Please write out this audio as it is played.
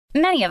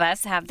Many of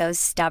us have those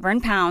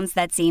stubborn pounds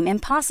that seem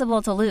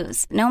impossible to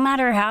lose, no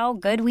matter how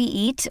good we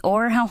eat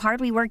or how hard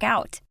we work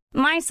out.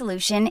 My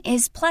solution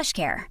is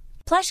PlushCare.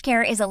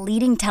 PlushCare is a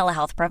leading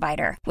telehealth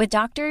provider with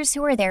doctors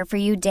who are there for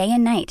you day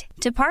and night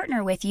to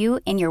partner with you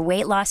in your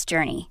weight loss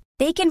journey.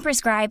 They can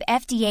prescribe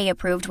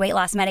FDA-approved weight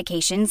loss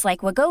medications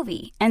like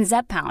Wegovy and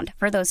Zepbound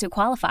for those who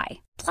qualify.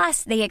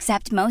 Plus, they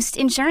accept most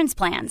insurance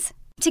plans.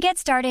 To get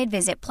started,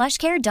 visit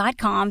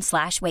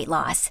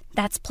plushcare.com/weightloss.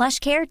 That's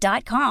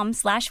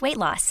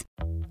plushcare.com/weightloss.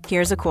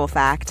 Here's a cool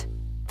fact.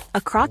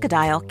 A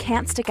crocodile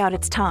can't stick out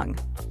its tongue.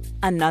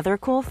 Another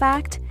cool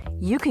fact,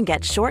 you can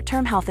get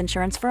short-term health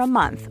insurance for a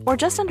month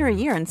or just under a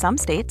year in some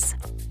states.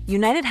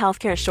 United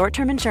Healthcare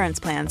short-term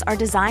insurance plans are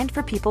designed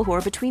for people who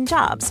are between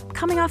jobs,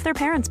 coming off their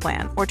parents'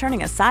 plan, or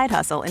turning a side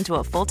hustle into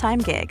a full-time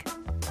gig.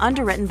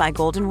 Underwritten by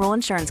Golden Rule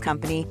Insurance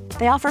Company,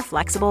 they offer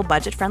flexible,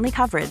 budget-friendly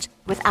coverage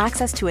with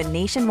access to a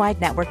nationwide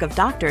network of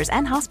doctors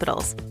and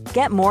hospitals.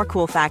 Get more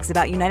cool facts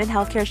about United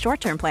Healthcare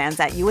short-term plans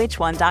at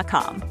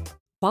uh1.com.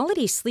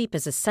 Quality sleep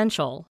is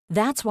essential.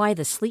 That's why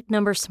the Sleep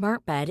Number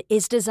Smart Bed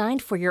is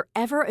designed for your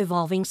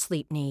ever-evolving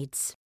sleep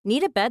needs.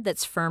 Need a bed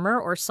that's firmer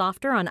or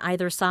softer on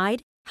either side?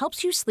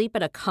 Helps you sleep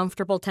at a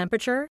comfortable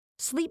temperature?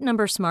 Sleep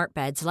Number Smart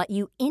Beds let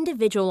you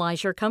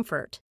individualize your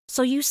comfort,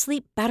 so you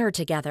sleep better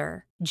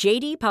together.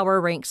 J.D.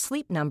 Power ranks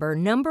Sleep Number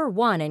number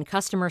 1 in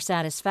customer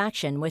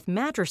satisfaction with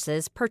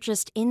mattresses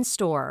purchased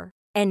in-store.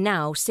 And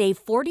now, save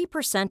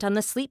 40% on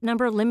the Sleep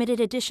Number Limited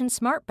Edition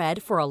Smart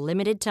Bed for a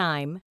limited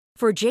time.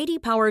 For J.D.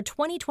 Power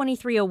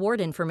 2023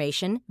 award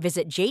information,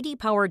 visit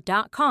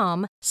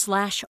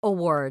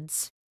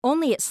jdpower.com/awards.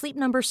 Only at Sleep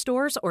Number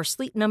stores or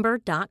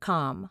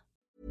sleepnumber.com.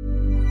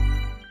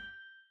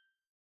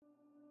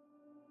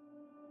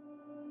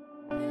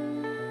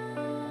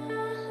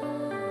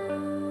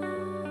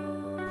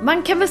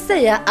 Man kan väl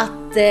säga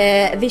att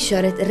vi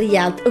kör ett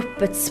rejält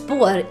öppet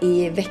spår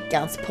i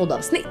veckans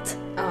poddavsnitt.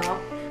 Ja,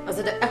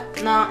 alltså det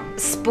öppna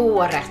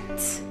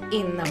spåret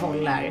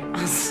innehåller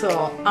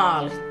alltså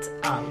allt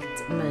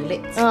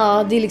möjligt.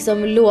 Ja, det är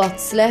liksom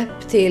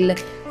låtsläpp till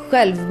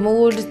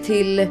självmord,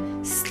 till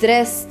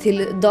stress,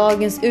 till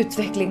dagens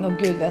utveckling och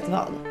gud vet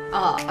vad.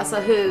 Ja, alltså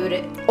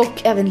hur...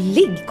 Och även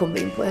ligg kom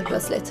vi in på helt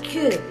plötsligt.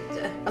 Gud,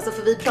 alltså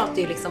för vi pratar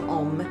ju liksom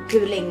om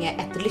hur länge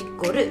ett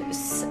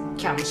lyckorus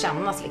kan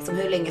kännas liksom.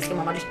 Hur länge ska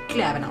man vara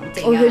lycklig över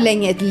någonting? Och hur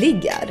länge ett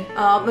ligg är.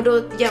 Ja, men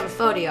då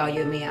jämförde jag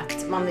ju med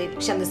att man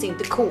kände sig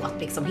inte kåt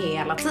liksom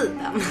hela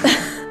tiden.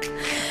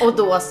 Och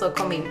då så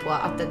kom in på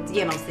att ett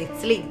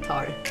genomsnittsligg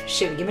tar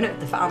 20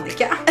 minuter för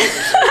Annika.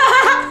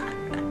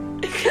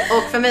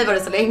 Och för mig var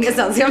det så länge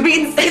sedan så jag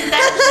minns inte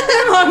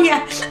hur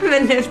många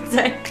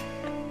minuter.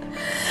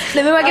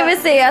 Nej, men man kan väl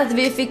säga att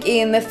vi fick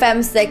in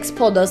 5-6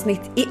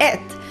 poddavsnitt i ett.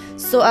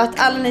 Så att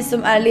alla ni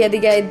som är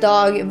lediga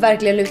idag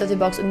verkligen luta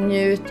tillbaka och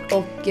njut.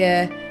 Och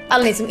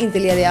alla ni som inte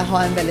är lediga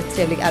har en väldigt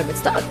trevlig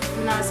arbetsdag.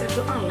 Nej, så jag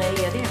tror alla är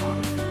lediga.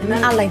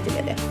 Men alla är inte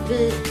lediga.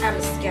 Vi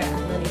älskar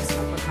att ni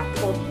lyssnar på den här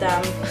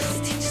podden.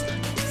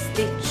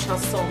 Stitch har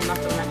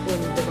somnat och den här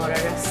underbara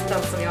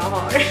rösten som jag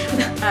har.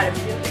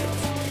 Erbjudit.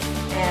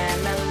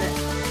 Men...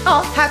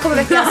 Ja, här kommer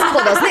veckans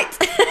poddavsnitt.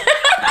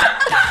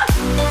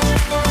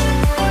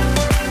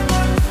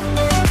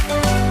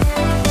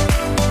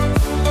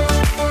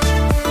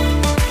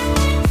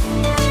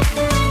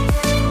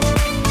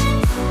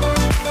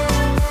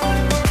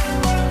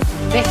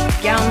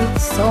 Veckan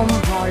som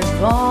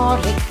har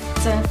varit.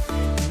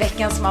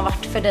 Veckan som har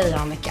varit för dig,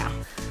 Annika.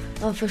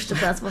 Ja, först och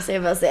främst måste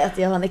jag bara säga att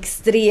jag har en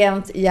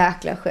extremt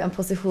jäkla skön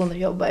position att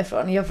jobba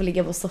ifrån. Jag får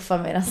ligga på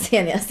soffan medan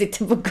jag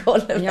sitter på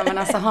golvet. Ja, men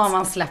alltså har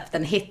man släppt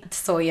en hit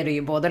så är det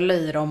ju både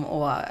löjrom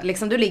och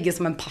liksom du ligger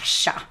som en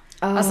pascha.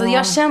 Alltså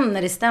jag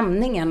känner i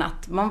stämningen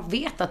att man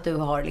vet att du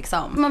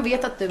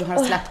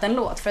har släppt en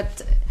låt för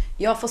att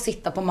jag får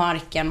sitta på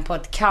marken på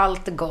ett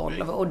kallt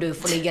golv och du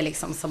får ligga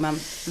liksom som en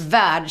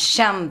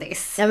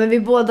världskändis. Ja, men vi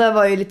båda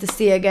var ju lite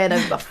sega där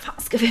vi bara, fan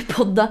ska vi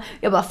podda?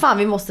 Jag bara, fan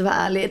vi måste vara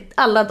ärliga.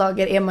 Alla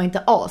dagar är man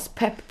inte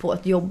aspepp på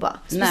att jobba.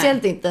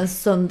 Speciellt inte en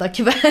söndag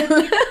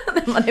kväll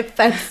när man är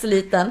fett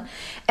sliten.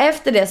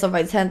 Efter det som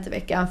faktiskt hänt i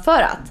veckan,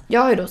 för att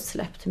jag har ju då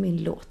släppt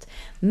min låt.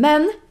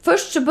 Men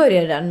först så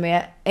började den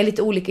med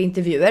lite olika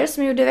intervjuer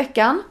som jag gjorde i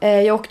veckan.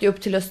 Jag åkte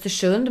upp till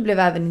Östersund, blev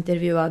även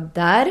intervjuad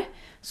där.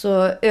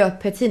 Så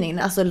ÖP-tidningen,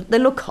 alltså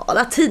den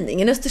lokala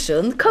tidningen i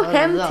Östersund, kom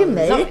hem till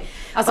mig.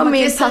 Alltså, och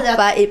min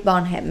pappa i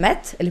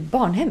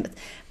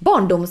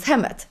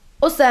barndomshemmet.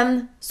 Och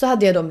sen så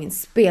hade jag då min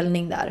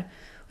spelning där.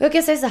 Och jag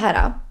kan säga så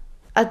här,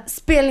 att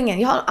spelningen,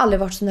 jag har aldrig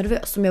varit så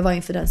nervös som jag var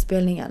inför den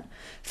spelningen.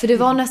 För det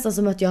var nästan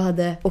som att jag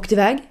hade åkt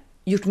iväg,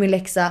 gjort min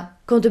läxa,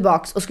 kom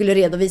tillbaks och skulle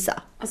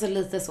redovisa. Alltså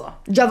lite så.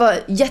 Jag var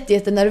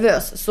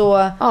jättenervös.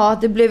 Så ja,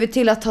 det blev ju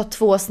till att ta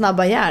 2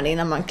 snabba järn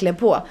innan man klev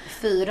på.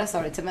 4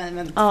 sa du till mig,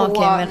 men 2,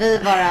 okay, vi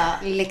bara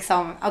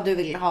liksom, ja, du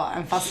vill ha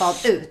en fasad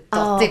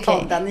utåt till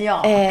podden, ja.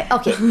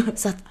 Okej,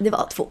 så att det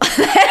var 2.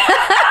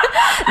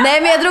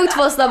 Nej, men jag drog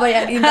 2 snabba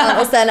järn innan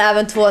och sen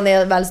även 2 när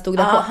jag väl stod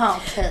där på.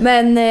 Okay.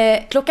 Men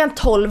klockan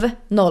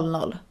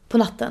 12:00 på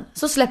natten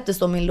så släpptes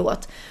då min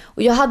låt.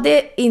 Och jag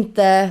hade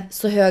inte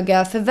så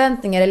höga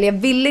förväntningar, eller jag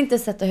ville inte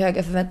sätta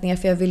höga förväntningar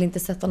för jag ville inte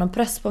sätta någon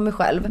press på mig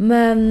själv.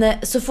 Men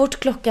så fort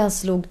klockan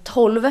slog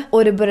 12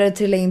 och det började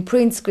trilla in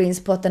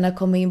printscreens på att den har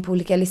kommit in på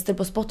olika listor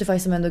på Spotify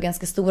som ändå är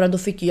ganska stora, då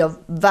fick jag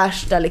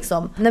värsta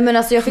liksom. Nej men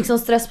alltså jag fick sån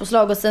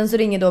stresspåslag och sen så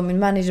ringer då min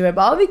manager och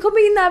bara vi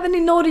kommer in även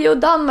i Norge och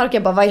Danmark.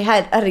 Jag bara vad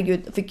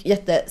herregud, fick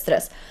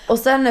jättestress. Och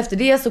sen efter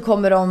det så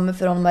kommer de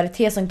från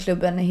Marité som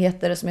klubben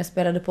heter som jag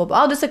spelade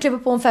på. Du ska klippa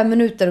på om 5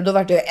 minuter och då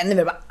var jag ännu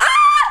mer bara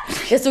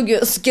Jag stod ju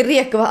och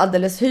skrek och var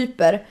alldeles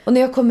hyper. Och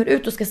när jag kommer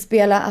ut och ska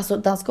spela alltså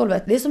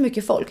dansgolvet, det är så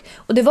mycket folk.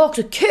 Och det var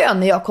också kö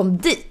när jag kom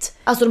dit.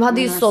 Alltså de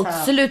hade ju sålt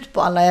slut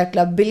på alla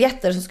jäkla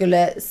biljetter som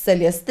skulle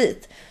säljas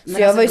dit. Så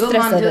men jag alltså, var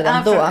ju stressad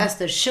redan då. Du är från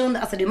Östersund,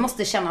 alltså det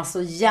måste kännas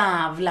så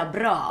jävla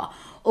bra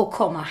och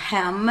komma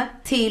hem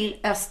till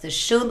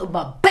Östersund och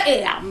bara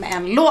BAM!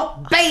 En låt,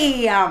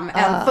 BAM!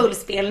 En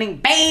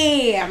fullspelning,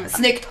 BAM!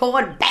 Snyggt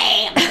hår,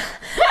 BAM!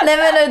 Nej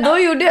men då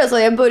gjorde jag så.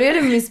 Jag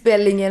började med min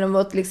spelning genom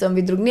att liksom,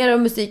 vi drog ner av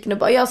musiken och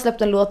bara jag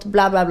släppte en låt,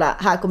 bla bla bla,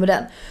 här kommer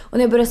den. Och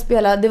när jag började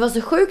spela, det var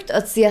så sjukt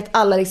att se att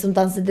alla liksom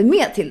dansade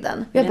med till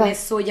den. Den är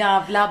så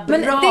jävla bra.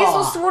 Men det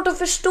är så svårt att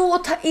förstå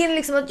och ta in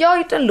liksom att jag har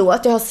gjort en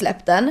låt, jag har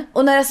släppt den.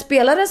 Och när jag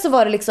spelade så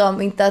var det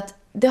liksom inte att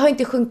det har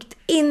inte sjunkit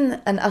in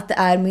än att det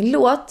är min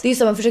låt. Det är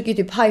som man försöker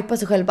typ hypa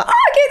sig själv. Bara,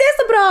 okej, det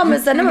är så bra.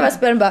 Men sen när man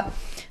spelar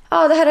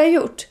bara, det här har jag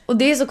gjort. Och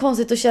det är så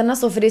konstigt att känna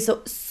så, för det är så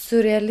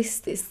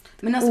surrealistiskt.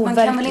 Men alltså man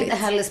kan väl inte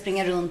heller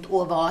springa runt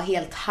och vara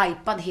helt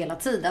hypad hela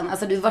tiden.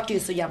 Alltså du var ju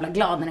så jävla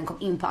glad när den kom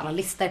in på alla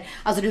listor.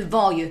 Alltså du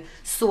var ju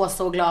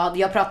så glad.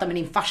 Jag pratade med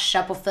din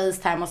farsa på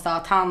FaceTime och sa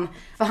att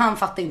han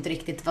fattade inte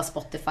riktigt vad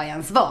Spotify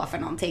ens var för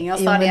någonting. Jag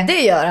sa men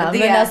det gör han.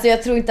 Men alltså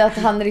jag tror inte att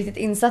han är riktigt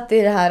insatt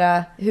i det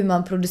här hur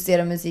man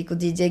producerar musik och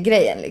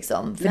DJ-grejen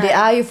liksom. För det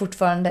är ju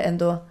fortfarande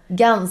ändå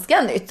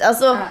ganska nytt.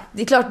 Alltså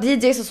det är klart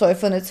DJs och så har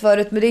funnits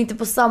förut, men det är inte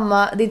på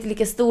samma, det är inte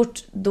lika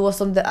stort då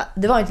som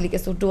det var inte lika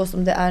stort då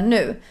som det är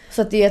nu.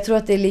 Så att jag tror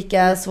att det är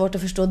lika svårt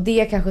att förstå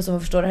det kanske som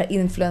att förstå det här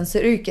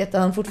influencer-yrket där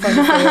han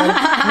fortfarande säger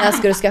när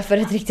ska du skaffa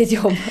ett riktigt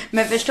jobb.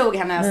 Men förstod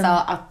han när jag sa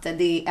att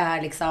det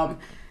är liksom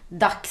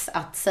dags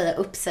att säga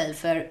upp sig,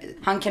 för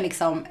han kan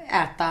liksom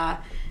äta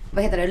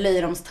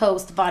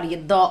löjromstoast varje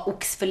dag,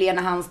 oxfilé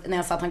när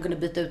jag sa att han kunde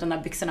byta ut de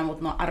där byxorna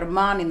mot något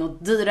Armani,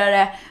 något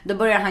dyrare. Då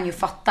börjar han ju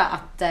fatta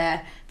att,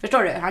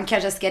 förstår du, han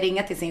kanske ska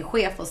ringa till sin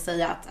chef och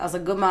säga att alltså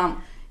gumman,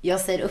 jag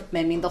säger upp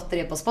mig, min dotter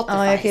är på Spotify.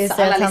 Ja, jag kan ju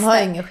säga att han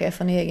har ingen chef,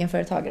 han är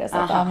egenföretagare. Så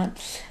att, men, i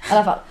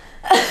alla fall.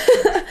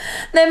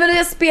 Nej men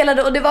jag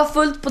spelade och det var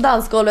fullt på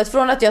dansgolvet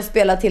från att jag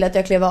spelade till att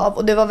jag klev av.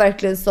 Och det var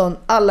verkligen sån,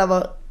 alla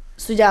var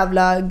så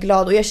jävla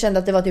glad och jag kände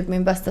att det var typ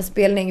min bästa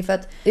spelning. För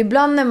att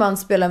ibland när man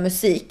spelar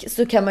musik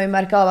så kan man ju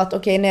märka av att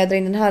okej, när jag drar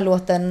in den här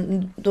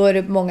låten, då är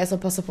det många som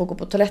passar på att gå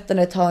på toaletten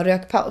eller ta en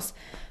rökpaus.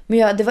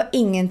 Men det var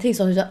ingenting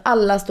sånt, utan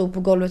alla stod på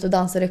golvet och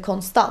dansade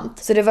konstant.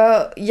 Så det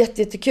var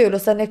jättekul.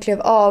 Och sen när jag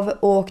klev av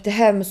och åkte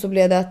hem så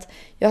blev det att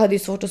jag hade ju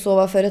svårt att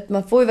sova. För att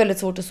man får ju väldigt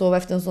svårt att sova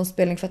efter en sån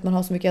spelning för att man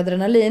har så mycket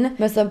adrenalin.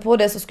 Men sen på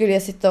det så skulle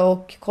jag sitta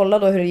och kolla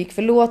då hur det gick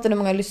för låten, hur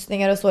många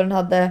lyssningar och så den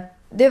hade.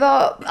 Det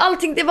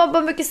var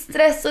bara mycket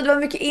stress och det var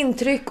mycket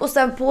intryck. Och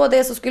sen på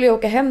det så skulle jag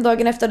åka hem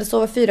dagen efter, hade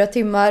sova 4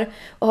 timmar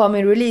och ha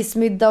min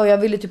release-middag. Och jag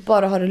ville typ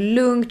bara ha det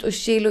lugnt och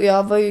chill. Och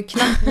jag var ju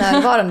knappt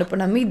närvarande på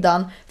den här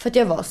middagen för att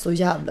jag var så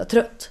jävla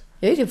trött.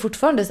 Jag är ju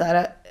fortfarande så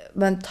här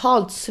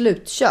mentalt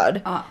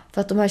slutkörd.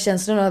 För att de här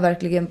känslorna har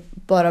verkligen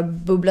bara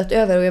bubblat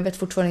över och jag vet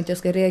fortfarande inte hur jag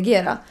ska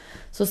reagera.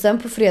 Så sen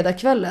på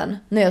fredagskvällen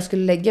när jag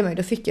skulle lägga mig,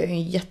 då fick jag ju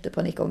en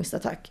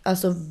jättepanikångestattack.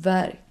 Alltså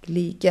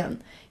verkligen.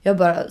 Jag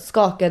bara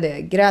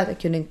skakade, grät, jag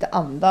kunde inte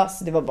andas.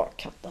 Det var bara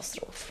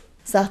katastrof.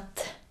 Så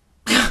att,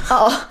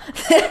 ja,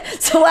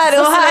 så är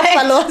det att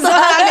släppa låtar. Så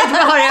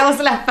härligt var det att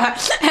släppa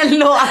en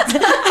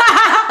låt.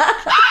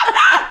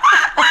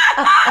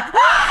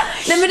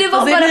 Nej men det var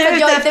bara för att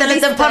jag inte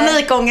visste. lite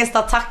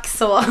panikångestattack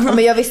så. Ja,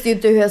 men jag visste ju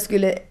inte hur jag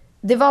skulle.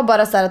 Det var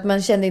bara så här att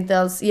man kände inte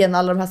alls igen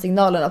alla de här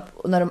signalerna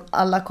när de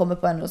alla kommer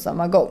på en och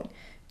samma gång.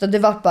 Så det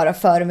var bara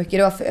för mycket,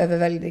 det var för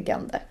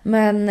överväldigande.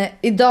 Men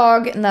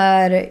idag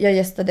när jag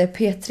gästade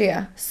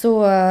P3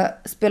 så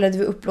spelade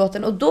vi upp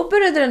låten. Och då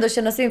började det ändå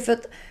kännas in, för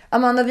att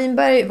Amanda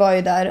Winberg var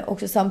ju där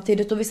också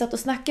samtidigt. Och vi satt och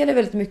snackade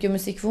väldigt mycket om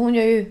musik, för hon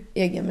gör ju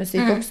egen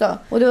musik också.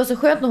 Och det var så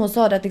skönt när hon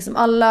sa det, att liksom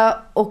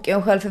alla och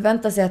en själv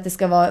förväntar sig att det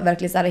ska vara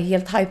verkligen så här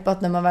helt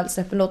hypat när man väl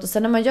släpper en låt. Och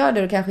sen när man gör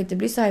det och kanske inte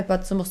blir så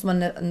hypat, så måste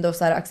man ändå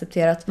så här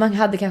acceptera att man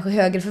hade kanske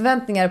högre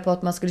förväntningar på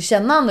att man skulle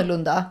känna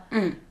annorlunda.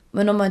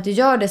 Men om man inte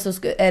gör det så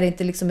är det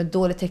inte liksom ett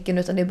dåligt tecken,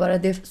 utan det är bara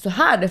det, så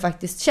här det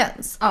faktiskt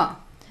känns.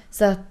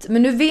 Så att,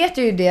 men nu vet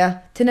jag ju det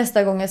till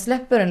nästa gång jag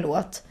släpper en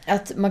låt,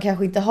 att man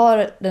kanske inte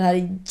har den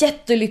här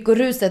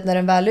jättelyckoruset när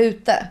den väl är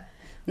ute.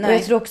 Nej. Och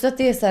jag tror också att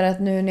det är så här att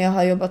nu när jag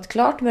har jobbat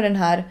klart med den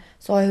här,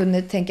 så har jag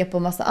hunnit tänka på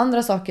massa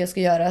andra saker jag ska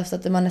göra, så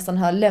att man nästan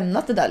har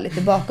lämnat det där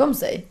lite bakom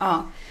sig.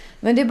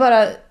 Men det är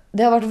bara,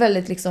 det har varit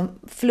väldigt liksom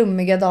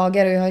flummiga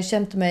dagar och jag har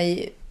känt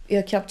mig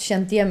jag har knappt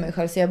känt igen mig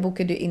själv, så jag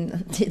bokade ju in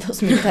en tid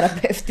hos min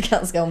terapeut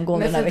ganska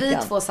omgående den här veckan. Men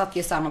för vi två satt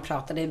ju samman och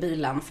pratade i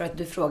bilen, för att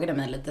du frågade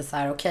mig lite så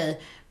här: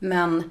 okej,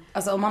 men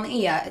alltså om man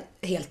är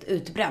helt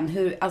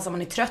utbränd, alltså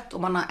man är trött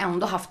och man har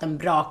ändå haft en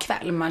bra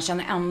kväll, man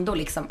känner ändå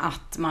liksom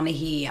att man är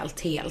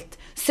helt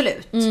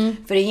slut.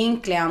 För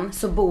egentligen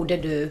så borde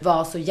du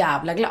vara så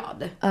jävla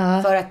glad.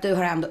 För att du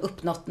har ändå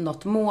uppnått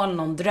något mål,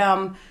 någon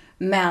dröm.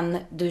 Men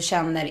du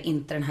känner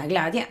inte den här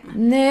glädjen.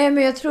 Nej,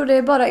 men jag tror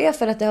det bara är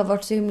för att det har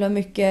varit så himla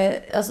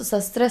mycket alltså, så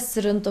här stress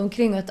runt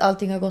omkring och att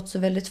allting har gått så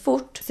väldigt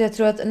fort. Så jag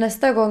tror att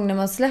nästa gång när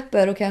man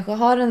släpper och kanske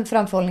har en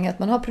framförhållning att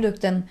man har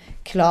produkten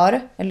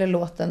klar, eller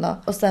låten då,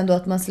 och sen då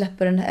att man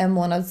släpper den en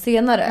månad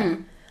senare.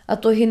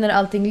 Att då hinner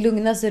allting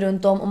lugna sig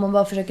runt om och man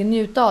bara försöker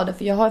njuta av det.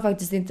 För jag har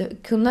faktiskt inte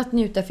kunnat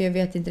njuta, för jag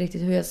vet inte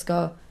riktigt hur jag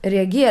ska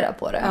reagera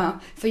på det. Ja,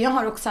 för jag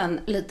har också en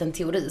liten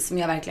teori som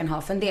jag verkligen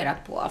har funderat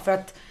på. För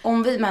att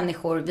om vi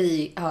människor,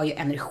 vi har ju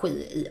energi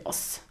i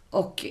oss.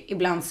 Och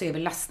ibland så är vi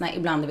ledsna,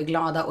 ibland är vi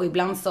glada och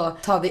ibland så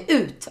tar vi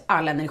ut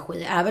all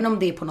energi, även om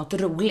det är på något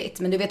roligt.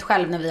 Men du vet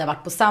själv när vi har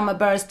varit på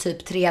Summerburst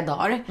typ 3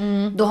 dagar,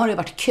 då har det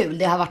varit kul,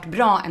 det har varit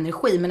bra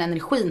energi, men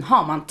energin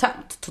har man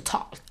tömt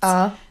totalt.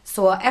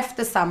 Så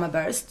efter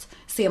Summerburst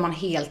så är man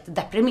helt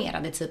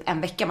deprimerad i typ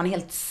en vecka. Man är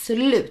helt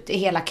slut i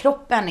hela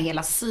kroppen, i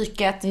hela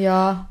psyket.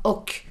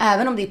 Och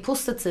även om det är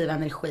positiv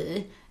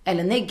energi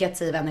eller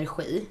negativ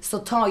energi, så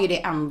tar ju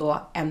det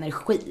ändå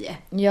energi.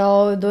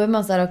 Ja, och då är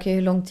man så här: okej,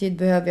 hur lång tid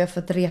behöver jag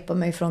för att repa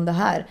mig från det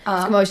här?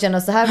 Ska man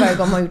känna så här varje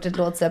gång man har gjort ett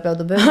låtsläpp,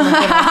 då behöver man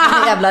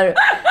en jävla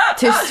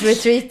tyst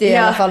retreat i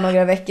alla fall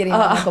några veckor innan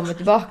man kommer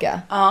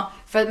tillbaka.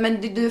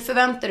 Men du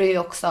förväntar dig ju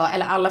också,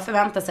 eller alla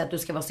förväntar sig att du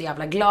ska vara så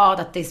jävla glad,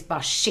 att det är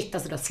bara shit,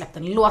 alltså du har släppt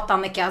en låt,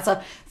 Annika. Alltså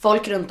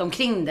folk runt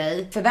omkring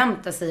dig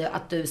förväntar sig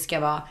att du ska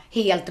vara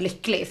helt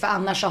lycklig, för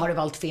annars så har du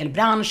valt fel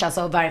bransch.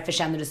 Alltså varför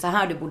känner du så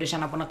här? Du borde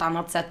känna på något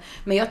annat sätt.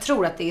 Men jag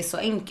tror att det är så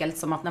enkelt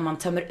som att när man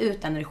tömmer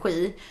ut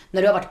energi,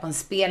 när du har varit på en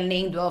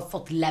spelning, du har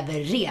fått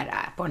leverera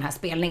på den här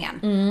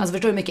spelningen. Alltså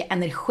förstår du hur mycket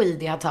energi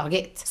det har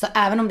tagit? Så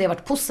även om det har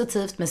varit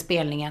positivt med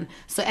spelningen,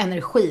 så är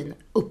energin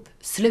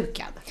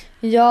uppslukad.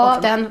 Ja,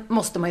 och den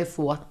måste man ju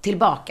få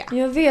tillbaka.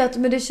 Jag vet,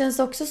 men det känns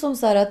också som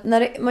så här att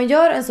när man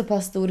gör en så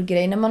pass stor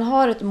grej, när man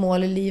har ett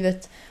mål i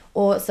livet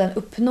och sen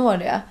uppnår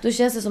det, då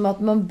känns det som att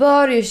man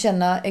bör ju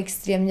känna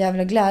extrem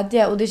jävla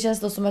glädje. Och det känns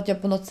då som att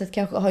jag på något sätt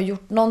kanske har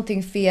gjort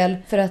någonting fel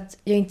för att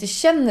jag inte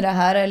känner det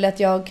här, eller att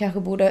jag kanske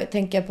borde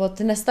tänka på att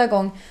till nästa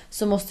gång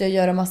så måste jag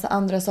göra massa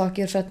andra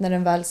saker för att när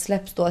den väl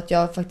släpps då att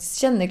jag faktiskt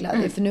känner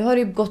glädje. För nu har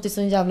det ju gått i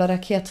sån jävla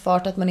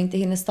raketfart att man inte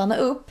hinner stanna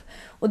upp.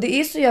 Och det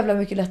är så jävla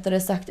mycket lättare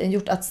sagt än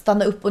gjort att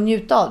stanna upp och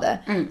njuta av det.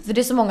 För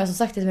det är så många som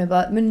sagt till mig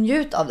bara, men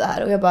njut av det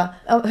här. Och jag bara,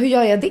 hur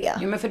gör jag det?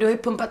 Jo, men för du har ju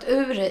pumpat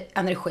ur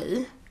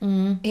energi.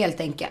 Helt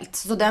enkelt.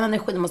 Så den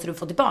energin måste du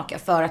få tillbaka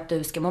för att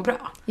du ska må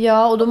bra.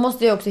 Ja, och då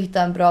måste jag också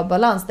hitta en bra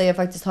balans där jag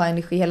faktiskt har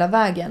energi hela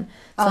vägen.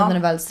 Sen när det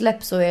väl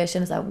släpps så jag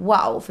känner så här: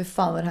 wow, för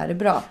fan vad det här är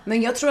bra.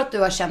 Men jag tror att du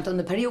har känt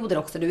under perioder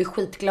också, du är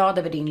skitglad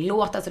över din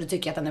låt, alltså du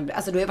tycker att den är,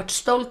 alltså du har varit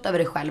stolt över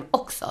dig själv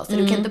också. Så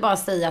du kan inte bara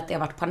säga att det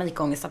har varit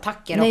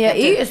panikångestattacker. Nej, jag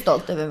är ju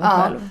stolt över mig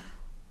själv.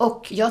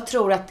 Och jag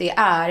tror att det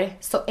är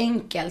så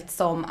enkelt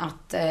som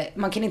att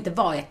man kan inte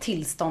vara i ett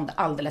tillstånd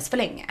alldeles för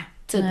länge.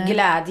 Typ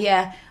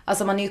glädje,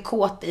 alltså man är ju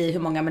kåt i hur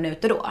många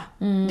minuter då.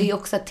 Det är ju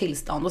också ett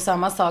tillstånd. Och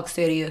samma sak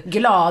så är du ju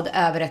glad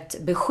över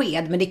ett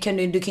besked. Men du kan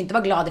inte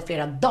vara glad i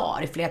flera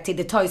dagar,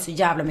 det tar ju så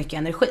jävla mycket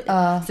energi.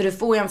 Så du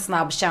får ju en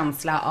snabb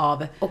känsla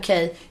av,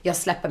 okej, jag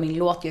släpper min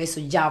låt, jag är så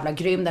jävla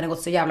grym, den har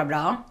gått så jävla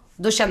bra.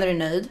 Då känner du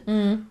nöjd.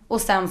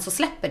 Och sen så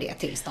släpper det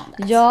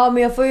tillståndet. Ja,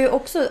 men jag får ju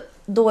också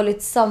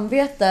dåligt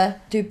samvete,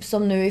 typ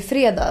som nu i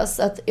fredags,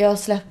 att jag har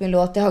släppt min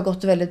låt, det har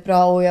gått väldigt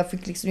bra och jag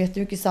fick liksom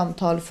jättemycket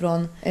samtal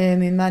från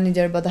min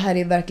manager, bara det här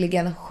är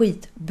verkligen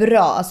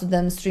skitbra, alltså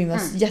den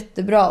streamas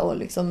jättebra och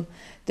liksom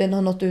den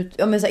har nått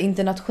ut, så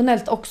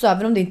internationellt också,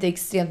 även om det inte är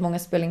extremt många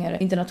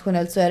spelningar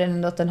internationellt, så är det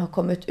ändå att den har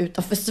kommit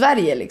utanför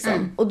Sverige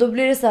liksom. Och då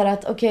blir det så här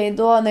att okej,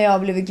 då när jag har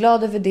blivit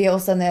glad över det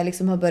och sen när jag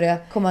liksom har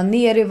börjat komma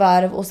ner i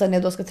varv och sen när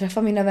jag då ska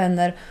träffa mina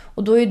vänner,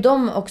 och då är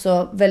de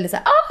också väldigt så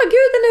här: gud,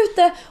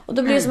 den är ute, och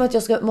då blir det som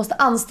att jag måste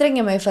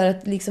anstränga mig för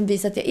att liksom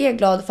visa att jag är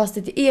glad, fast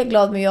att jag är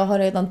glad men jag har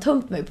redan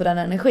tömt mig på den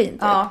energin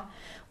typ.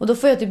 Och då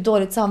får jag typ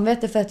dåligt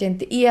samvete för att jag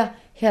inte är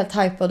helt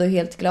hypad och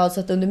helt glad. Så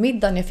att under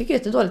middagen, jag fick ju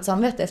ett dåligt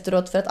samvete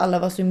efteråt för att alla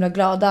var så himla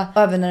glada.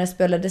 Även när det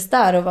spelades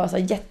där och var så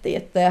jätte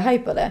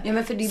hypade. Ja,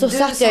 men för det är så du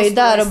satt som jag ju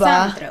där och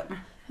bara... centrum.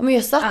 Ja, men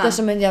jag satt där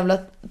som en jävla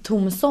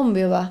tom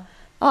zombie och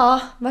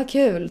bara... vad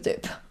kul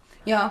typ.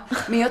 Ja,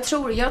 men jag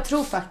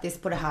tror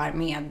faktiskt på det här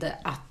med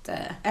att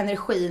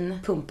energin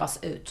pumpas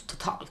ut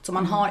totalt. Så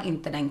man har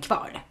inte den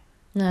kvar.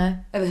 Nej.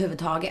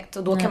 Överhuvudtaget.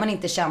 Och då kan man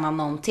inte känna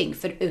någonting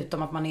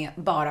förutom att man är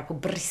bara på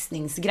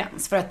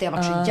bristningsgräns. För att det har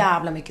varit så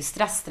jävla mycket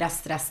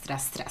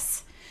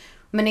stress.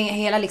 Men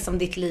hela liksom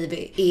ditt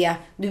liv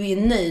du är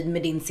ju nöjd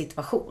med din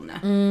situation.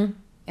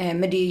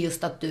 Men det är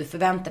just att du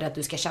förväntar dig att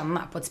du ska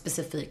känna på ett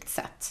specifikt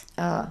sätt.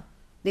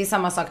 Det är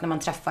samma sak när man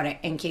träffar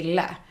en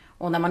kille.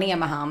 Och när man är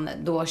med han,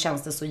 då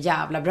känns det så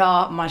jävla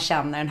bra. Man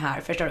känner den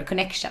här, förstår du,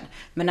 connection.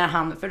 Men när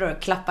han, förstår du,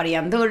 klappar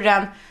igen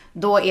dörren,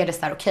 då är det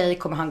så här, okej,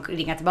 kommer han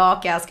ringa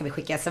tillbaka? Ska vi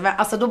skicka sms?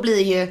 Alltså då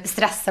blir ju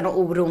stressen och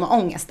oron och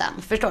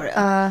ångesten, förstår du?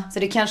 Så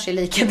det kanske är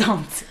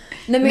likadant.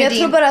 Nej, men jag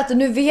tror bara att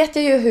nu vet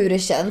jag ju hur det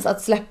känns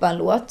att släppa en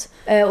låt.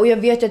 Och jag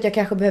vet ju att jag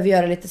kanske behöver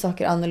göra lite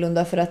saker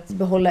annorlunda för att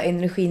behålla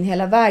energin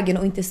hela vägen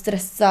och inte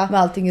stressa med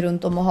allting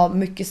runt om och ha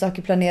mycket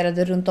saker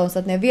planerade runt om. Så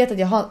att när jag vet att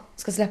jag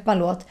ska släppa en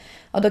låt,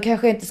 ja, då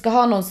kanske jag inte ska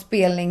ha någon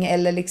spelning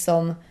eller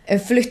liksom en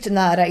flytt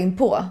nära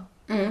inpå.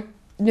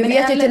 Nu vet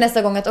jag till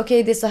nästa gång att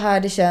okej, det är så här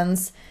det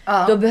känns.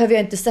 Då behöver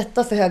jag inte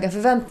sätta för höga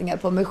förväntningar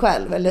på mig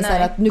själv. Eller så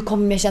här att nu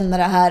kommer jag känna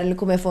det här eller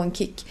kommer jag få en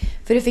kick.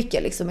 För det fick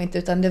jag liksom inte,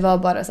 utan det var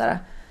bara så här: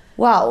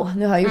 wow,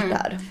 nu har jag gjort det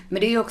här. Men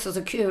det är ju också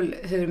så kul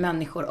hur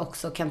människor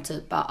också kan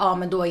typa,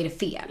 men då är det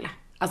fel.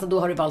 Alltså då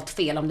har du valt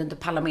fel om du inte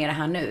pallar med det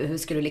här nu. Hur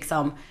ska du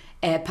liksom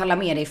palla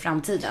med det i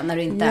framtiden när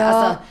du inte,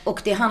 alltså,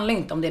 och det handlar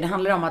inte om det. Det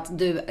handlar om att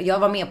jag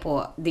var med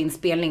på din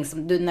spelning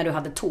när du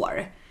hade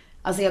tour.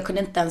 Alltså jag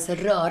kunde inte ens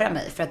röra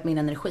mig för att min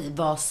energi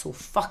var så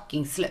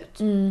fucking slut.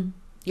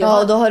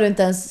 Ja, då har du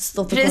inte ens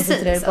stått och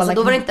koncentrerat dig på alla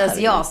då var det inte ens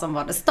jag som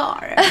var the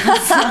star.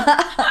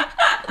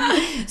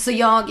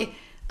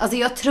 Så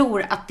jag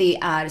tror att det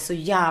är så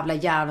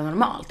jävla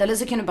normalt. Eller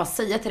så kan du bara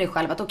säga till dig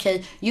själv att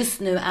okej, just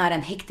nu är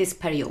en hektisk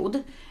period.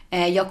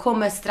 Jag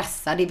kommer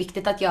stressa. Det är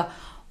viktigt att jag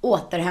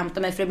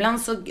återhämtar mig. För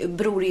ibland så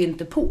beror det ju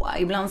inte på.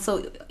 Ibland så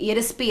är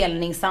det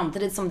spelning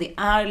samtidigt som det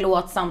är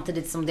låt,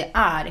 samtidigt som det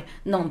är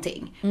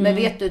någonting. Men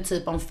vet du,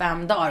 typ om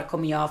 5 dagar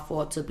kommer jag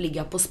få typ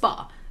ligga på spa.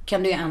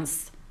 Kan du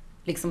ens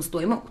liksom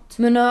stå emot?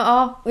 Men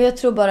ja, och jag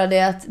tror bara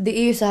det att det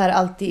är ju så här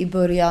alltid i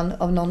början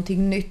av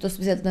någonting nytt, och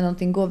speciellt när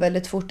någonting går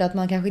väldigt fort, att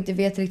man kanske inte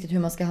vet riktigt hur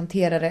man ska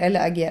hantera det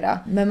eller agera.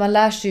 Men man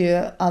lär sig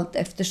ju allt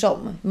eftersom.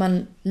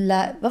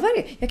 Vad var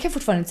det? Jag kan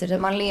fortfarande inte säga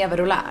det. Man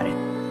lever och lär.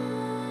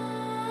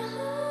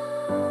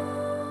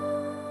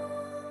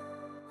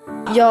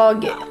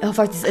 Jag har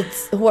faktiskt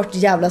ett hårt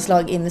jävla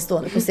slag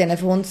innestående på scenen,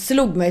 för hon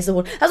slog mig så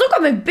hårt. Alltså hon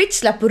gav mig en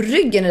bitch-slapp på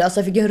ryggen idag, så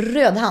jag fick en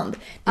röd hand.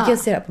 Ni kan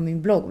se det här på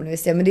min blogg om ni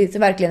vill se, men det är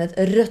verkligen ett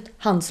rött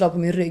handslag på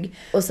min rygg.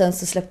 Och sen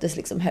så släpptes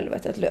liksom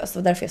helvetet lös,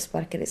 och därför jag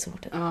sparkade så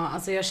hårt. Ja,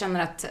 alltså jag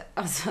känner att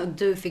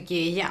du fick ju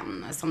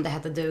igen, som det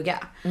hette, duga.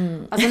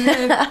 Alltså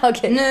nu,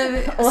 okej,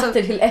 nu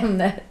åter till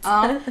ämnet.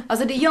 Ja,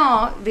 alltså det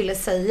jag ville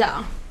säga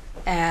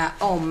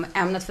om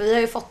ämnet, för vi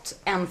har ju fått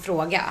en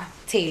fråga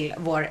till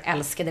vår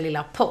älskade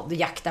lilla podd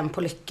Jakten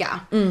på lycka,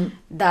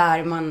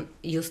 där man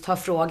just har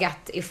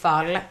frågat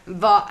ifall,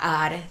 vad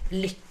är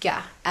lycka?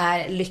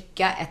 Är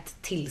lycka ett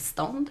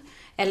tillstånd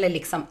eller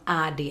liksom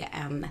är det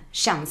en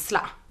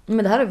känsla?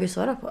 Men det här har vi ju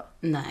svarat på.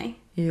 Nej.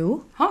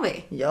 Jo. Har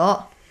vi?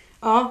 Ja.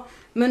 Ja,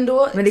 men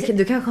då... Men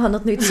du kanske har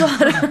något nytt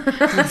svar.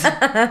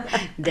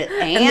 Det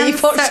är en ny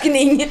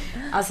forskning.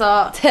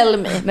 Alltså, tell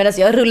me. Medan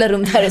jag rullar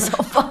runt här i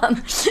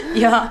soffan.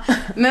 Ja,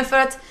 men för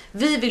att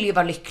vi vill ju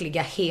vara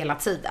lyckliga hela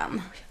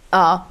tiden.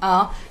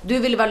 Ja. Du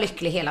vill vara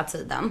lycklig hela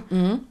tiden.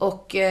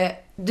 Och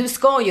du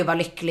ska ju vara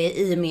lycklig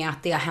i och med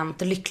att det har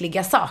hänt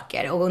lyckliga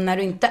saker. Och när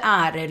du inte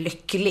är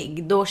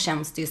lycklig, då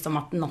känns det ju som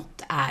att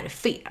något är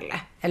fel.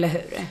 Eller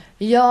hur?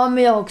 Ja,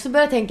 men jag har också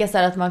börjat tänka så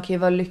här att man kan ju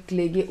vara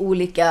lycklig i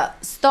olika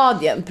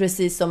stadien.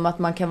 Precis som att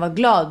man kan vara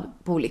glad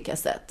på olika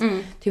sätt.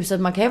 Typ så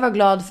att man kan ju vara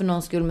glad för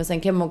någon skull, men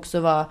sen kan man också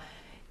vara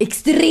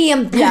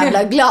extremt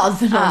jävla glad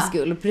för någon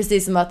skull.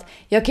 Precis som att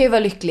jag kan ju vara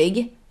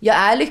lycklig. Jag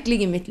är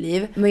lycklig i mitt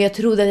liv, men jag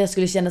trodde att jag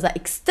skulle känna så här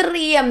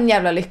extrem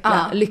jävla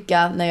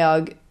lycka när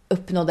jag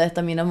uppnådde ett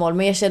av mina mål.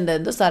 Men jag kände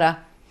ändå så här: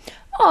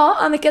 ja,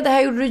 Annika, det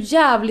här gjorde du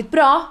jävligt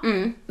bra.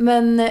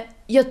 Men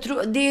jag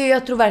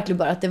tror verkligen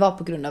bara att det var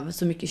på grund av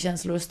så mycket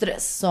känslor och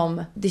stress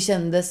som det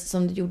kändes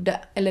som det gjorde.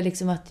 Eller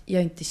liksom att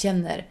jag inte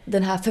känner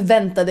den här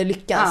förväntade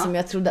lyckan som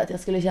jag trodde att jag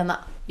skulle känna.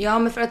 Ja,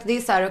 men för att det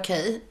är så här,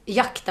 okej,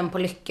 Jakten på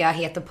lycka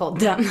heter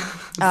podden.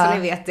 Så ni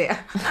vet det.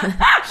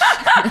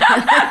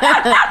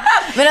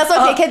 Men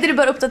alltså okej, kan inte du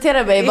bara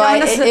uppdatera mig? Vad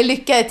är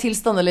lycka ett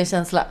tillstånd eller en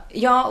känsla?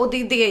 Ja, och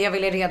det är det jag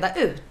ville reda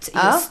ut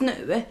just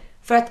nu.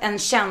 För att en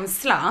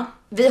känsla,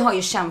 vi har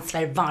ju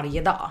känslor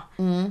varje dag.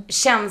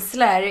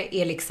 Känslor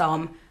är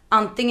liksom,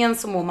 antingen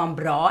så mår man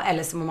bra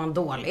eller så mår man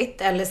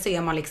dåligt. Eller så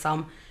är man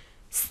liksom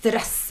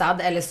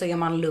stressad eller så är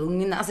man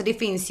lugn. Alltså det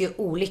finns ju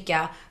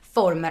olika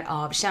former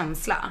av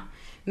känsla.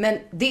 Men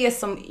det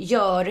som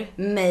gör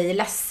mig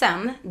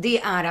ledsen,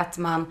 det är att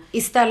man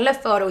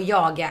istället för att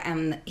jaga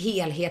en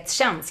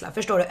helhetskänsla,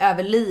 förstår du,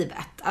 över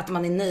livet, att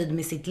man är nöjd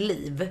med sitt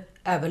liv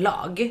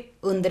överlag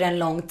under en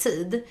lång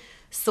tid,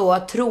 så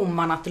tror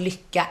man att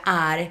lycka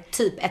är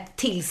typ ett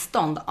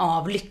tillstånd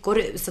av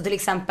lyckorus. Så till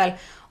exempel,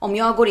 om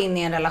jag går in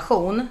i en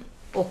relation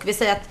och vi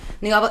säger att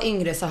när jag var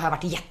yngre så har jag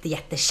varit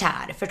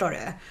jättekär, förstår du?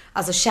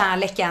 Alltså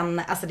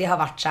kärleken, alltså det har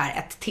varit så här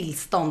ett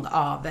tillstånd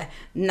av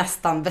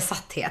nästan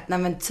besatthet, nej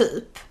men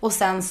typ. Och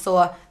sen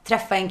så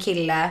träffar jag en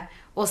kille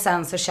Och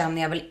sen så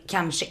känner jag väl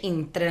kanske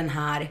inte den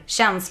här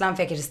känslan,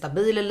 för jag kanske är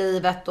stabil i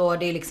livet och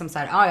det är liksom så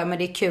här, ja men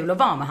det är kul att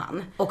vara med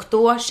han. Och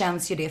då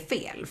känns ju det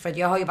fel, för att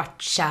jag har ju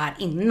varit kär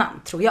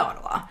innan, tror jag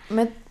då.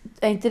 Men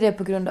är inte det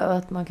på grund av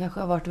att man kanske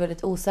har varit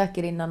väldigt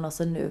osäker innan och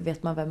så nu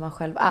vet man vem man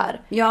själv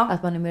är? Ja.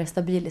 Att man är mer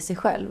stabil i sig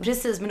själv.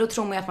 Precis, men då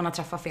tror man ju att man har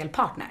träffat fel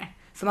partner.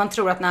 För man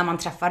tror att när man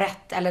träffar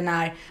rätt eller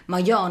när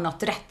man gör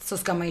något rätt så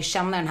ska man ju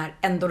känna den här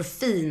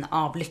endorfin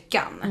av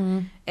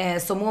lyckan.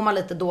 Så mår man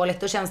lite dåligt,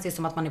 då känns det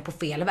som att man är på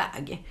fel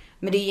väg.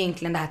 Men det är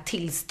egentligen det här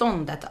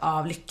tillståndet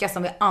av lycka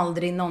som vi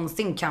aldrig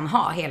någonsin kan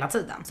ha hela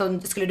tiden. Så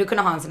skulle du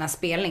kunna ha en sån här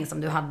spelning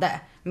som du hade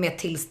med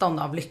tillstånd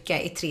av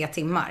lycka i 3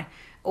 timmar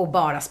och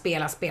bara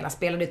spela.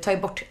 Det tar ju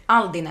bort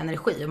all din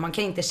energi och man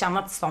kan inte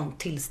känna ett sånt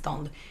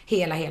tillstånd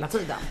hela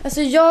tiden.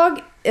 Alltså jag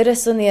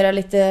resonerar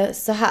lite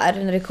så här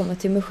när det kommer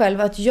till mig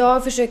själv. Att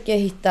jag försöker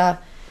hitta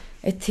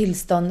ett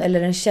tillstånd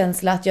eller en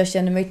känsla att jag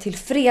känner mig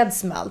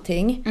tillfreds med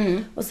allting.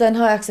 Och sen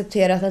har jag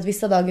accepterat att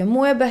vissa dagar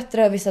mår jag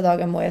bättre och vissa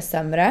dagar mår jag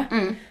sämre.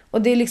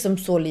 Och det är liksom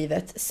så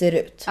livet ser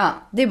ut. Ja.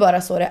 Det är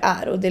bara så det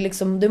är och det är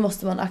liksom, det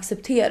måste man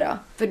acceptera.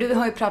 För du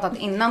har ju pratat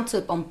innan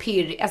typ om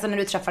alltså när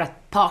du träffar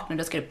ett partner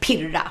då ska du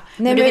pirra.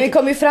 Nej men vi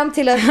kommer ju fram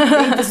till att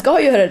vi inte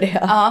ska göra det.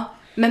 Ja,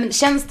 men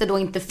känns det då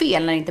inte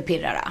fel när det inte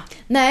pirrar då?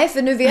 Nej,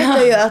 för nu vet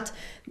jag ju att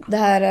det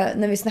här,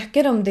 när vi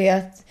snackade om det,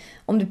 att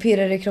om du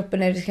pirrar i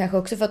kroppen är det kanske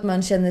också för att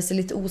man känner sig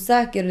lite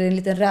osäker och det är en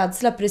liten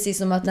rädsla, precis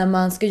som att när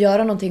man ska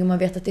göra någonting och man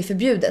vet att det är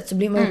förbjudet så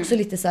blir man också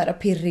lite så här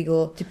pirrig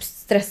och typ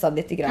stressad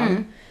lite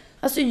grann.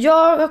 Alltså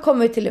jag har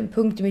kommit till en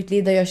punkt i mitt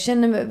liv där jag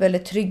känner mig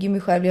väldigt trygg i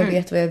mig själv, jag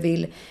vet vad jag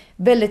vill,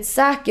 väldigt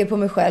säker på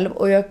mig själv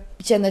och jag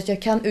känner att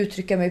jag kan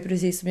uttrycka mig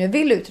precis som jag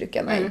vill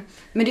uttrycka mig.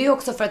 Men det är ju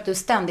också för att du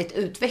ständigt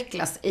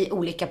utvecklas i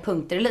olika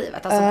punkter i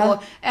livet. Alltså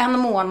på en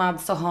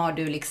månad så har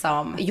du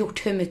liksom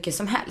gjort hur mycket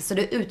som helst. Så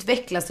du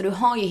utvecklas och du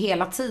har ju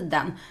hela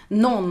tiden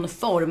någon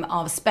form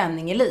av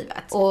spänning i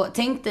livet. Och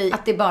tänk dig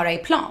att det bara är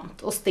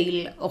plant och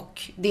still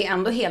och det är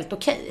ändå helt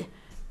okej.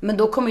 Men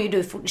då kommer ju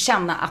du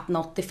känna att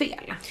något är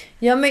fel.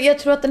 Ja, men jag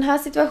tror att den här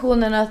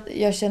situationen att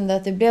jag kände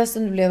att det blev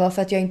som det blev var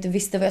för att jag inte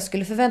visste vad jag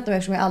skulle förvänta mig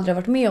eftersom jag aldrig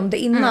har varit med om det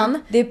innan.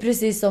 Det är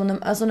precis som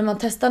när man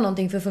testar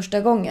någonting för första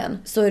gången.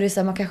 Så är det så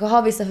här, man kanske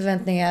har vissa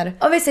förväntningar.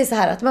 Och vi säger så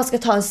här att man ska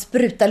ta en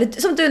spruta,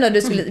 som du när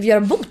du skulle göra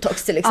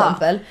botox till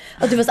exempel.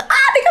 Att du var så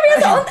det kan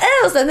vi göra sånt!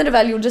 Och sen när det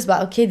väl gjordes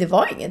bara, okej, det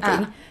var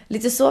ingenting.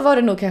 Lite så var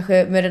det nog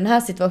kanske med den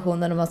här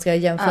situationen om man ska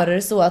jämföra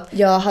det så att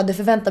jag hade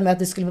förväntat mig att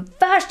det skulle vara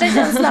värsta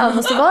känslan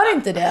och så var det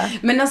inte det.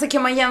 Men alltså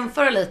kan man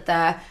jämföra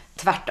lite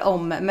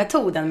tvärtom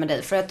metoden med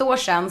dig? För ett år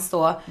sedan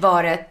så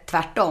var det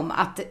tvärtom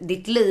att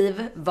ditt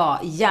liv var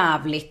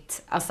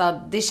jävligt,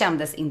 alltså det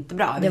kändes inte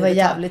bra. Det var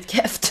jävligt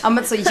keft. Ja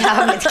men så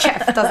jävligt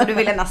keft, alltså du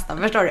ville nästan,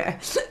 förstår du?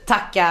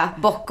 Tacka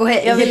bock och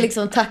hej. Jag vill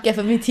liksom tacka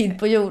för min tid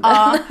på jorden.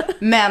 Ja,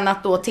 men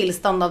att då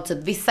tillstånd av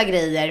typ vissa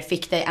grejer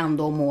fick dig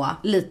ändå må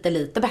lite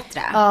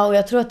bättre. Ja, och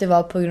jag tror att det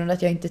var på grund av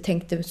att jag inte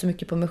tänkte så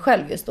mycket på mig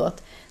själv just då.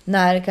 Att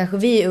när kanske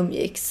vi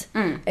umgicks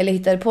eller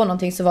hittade på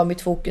någonting så var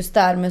mitt fokus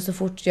där. Men så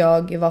fort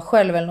jag var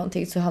själv eller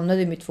någonting så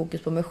hamnade mitt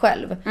fokus på mig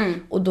själv.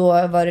 Och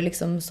då var det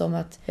liksom som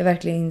att jag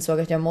verkligen insåg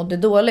att jag mådde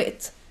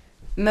dåligt.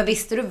 Men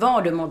visste du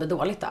vad du mådde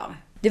dåligt av?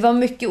 Det var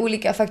mycket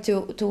olika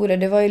faktorer.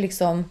 Det var ju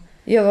liksom...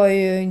 Jag var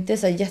ju inte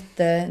så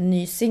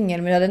jätteny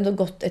singel, men det hade ändå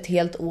gått ett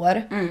helt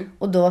år.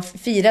 Och då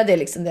firade jag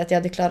liksom det att jag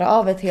hade klarat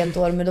av ett helt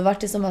år. Men då var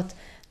det som att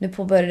nu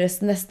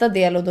påbörjades nästa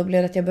del och då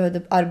blev det att jag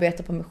behövde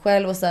arbeta på mig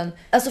själv. Och sen,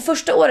 alltså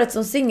första året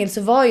som singel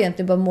så var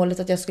egentligen bara målet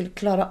att jag skulle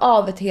klara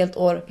av ett helt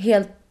år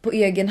helt på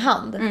egen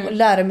hand. Och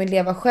lära mig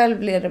leva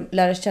själv,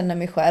 lära känna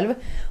mig själv.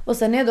 Och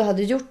sen när jag då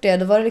hade gjort det,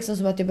 då var det liksom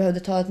som att jag behövde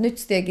ta ett nytt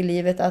steg i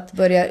livet att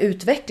börja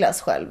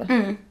utvecklas själv.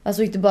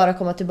 Alltså inte bara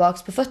komma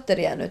tillbaks på fötter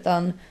igen,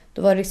 utan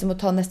då var det liksom att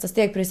ta nästa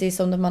steg, precis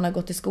som när man har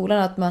gått i skolan,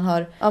 att man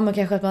har, men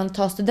kanske att man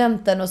tar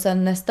studenten och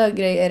sen nästa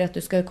grej är att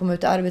du ska komma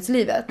ut i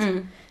arbetslivet.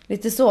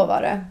 Lite så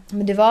var det.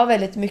 Men det var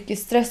väldigt mycket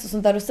stress och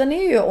sånt där. Och sen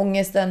är ju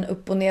ångesten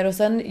upp och ner. Och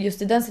sen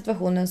just i den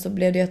situationen så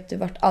blev det att det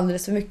var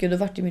alldeles för mycket. Och då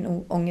var det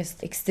min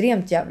ångest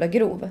extremt jävla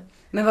grov.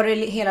 Men var det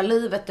hela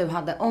livet du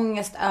hade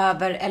ångest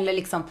över? Eller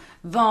liksom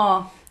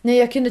vad? Nej,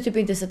 jag kunde typ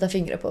inte sätta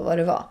fingret på vad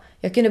det var.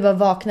 Jag kunde bara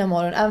vakna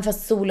morgonen, även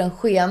fast solen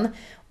sken.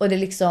 Och det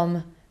liksom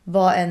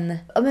var en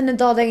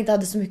dag där jag inte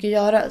hade så mycket att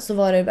göra, så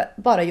var det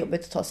bara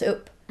jobbigt att ta sig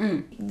upp.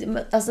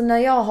 Alltså när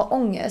jag har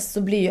ångest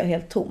så blir jag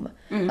helt tom.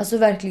 Alltså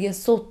verkligen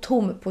så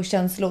tom på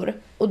känslor.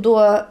 Och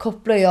då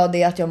kopplar jag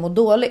det att jag mår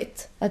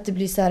dåligt. Att det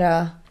blir så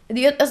här...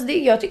 jag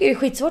tycker det är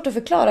skitsvårt att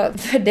förklara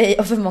för dig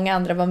och för många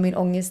andra vad min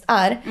ångest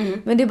är.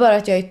 Men det är bara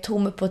att jag är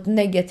tom på ett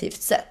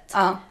negativt sätt.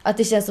 Att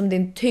det känns som det är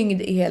en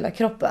tyngd i hela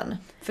kroppen.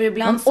 För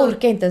ibland man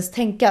orkar inte ens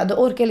tänka. Du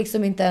orkar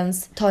liksom inte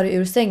ens ta dig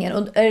ur sängen.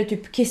 Och är det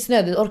typ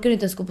kissnödigt, orkar du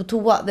inte ens gå på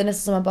toa. Det är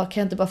nästan som man bara,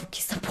 kan jag inte bara få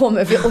kissa på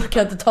mig, för jag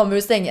orkar inte ta mig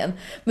ur sängen.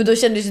 Men då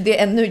kändes det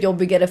ännu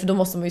jobbigare, för då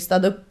måste man ju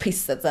städa upp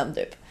pisset sen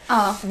typ.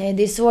 Nej,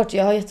 det är svårt.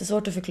 Jag har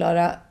jättesvårt att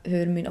förklara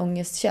hur min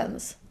ångest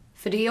känns.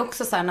 För det är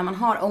också så här, när man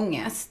har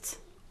ångest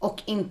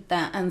och inte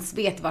ens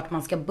vet vart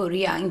man ska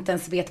börja, inte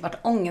ens vet vart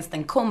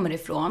ångesten kommer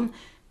ifrån,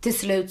 till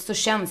slut så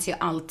känns ju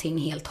allting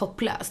helt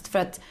hopplöst. För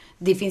att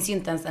det finns ju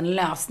inte ens en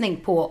lösning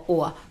på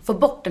att få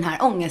bort den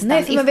här ångesten.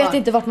 Nej, för man vet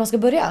inte vart man ska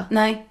börja.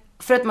 Nej,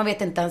 för att man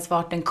vet inte ens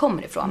vart den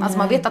kommer ifrån. Alltså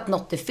man vet att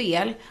något är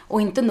fel,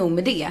 och inte nog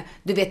med det.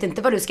 Du vet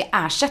inte vad du ska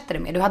ersätta det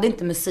med. Du hade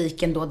inte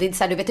musiken då. Det är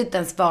så här, du vet inte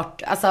ens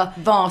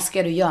vad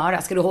ska du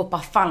göra? Ska du hoppa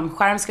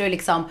fallskärm? Ska du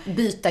liksom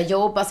byta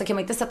jobb? Alltså kan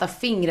man inte sätta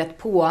fingret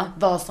på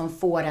vad som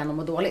får en att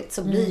må dåligt,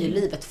 så blir ju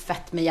livet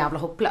fett med jävla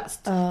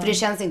hopplöst. För det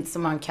känns inte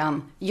som man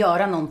kan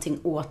göra någonting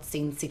åt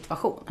sin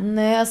situation.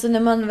 Nej, alltså när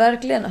man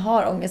verkligen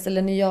har ångest,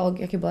 eller när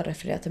jag kan bara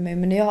referera till mig,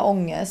 men när jag har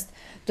ångest,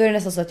 då är det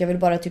nästan så att jag vill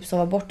bara typ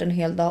sova bort en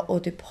hel dag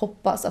och typ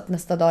hoppas att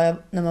nästa dag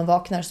när man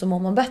vaknar så mår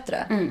man bättre.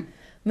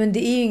 Men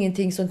det är ju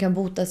ingenting som kan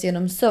botas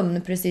genom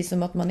sömn, precis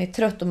som att man är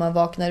trött och man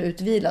vaknar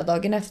utvilad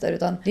dagen efter,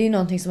 utan det är ju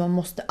någonting som man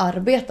måste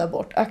arbeta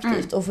bort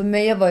aktivt. Och för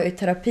mig var ju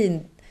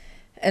terapin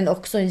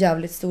också en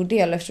jävligt stor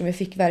del, eftersom jag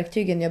fick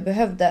verktygen jag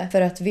behövde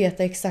för att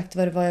veta exakt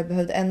vad det var jag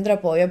behövde ändra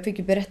på. Jag fick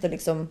ju berätta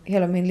liksom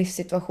hela min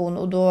livssituation,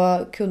 och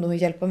då kunde hon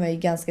hjälpa mig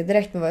ganska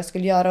direkt med vad jag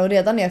skulle göra. Och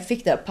redan när jag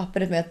fick det här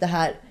pappret med att det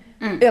här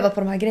öva på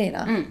de här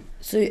grejerna,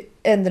 så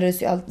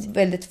ändrades ju allt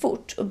väldigt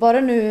fort. Och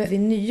bara nu vid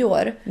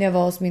nyår när jag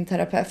var hos min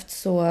terapeut,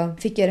 så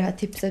fick jag det här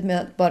tipset med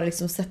att bara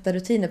liksom sätta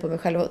rutiner på mig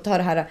själv och ta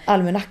det här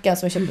almanackan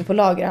som jag köpte på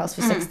Lagerhaus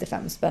för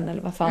 65 spänn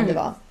eller vad fan det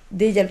var.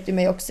 Det hjälpte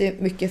mig också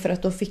mycket, för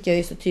att då fick jag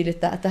ju så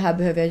tydligt att det här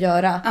behöver jag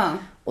göra.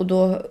 Och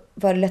då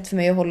var det lätt för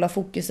mig att hålla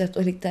fokuset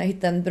och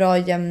hitta en bra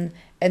jämn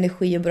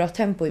energi och bra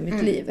tempo i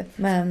mitt liv.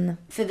 Men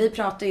för vi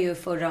pratade ju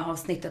förra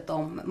avsnittet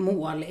om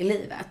mål i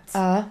livet.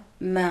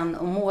 Men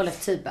om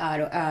målet typ är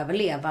att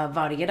överleva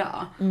varje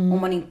dag, om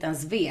man inte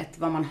ens vet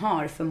vad man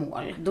har för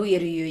mål, då är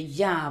det ju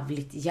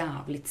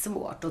jävligt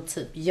svårt att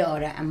typ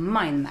göra en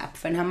mindmap.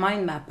 För den här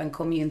mindmappen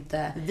kommer ju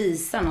inte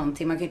visa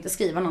någonting. Man kan ju inte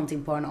skriva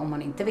någonting på den om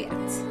man inte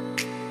vet.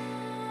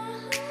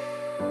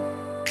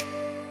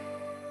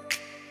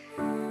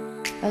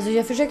 alltså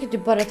jag försöker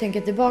typ bara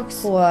tänka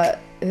tillbaks på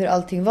hur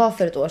allting var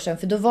för ett år sedan.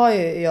 För då var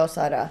ju jag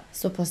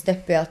så pass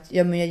deppig att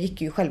jag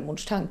gick ju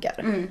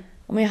självmordstankar.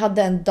 Om jag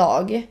hade en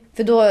dag,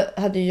 för då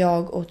hade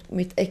jag och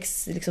mitt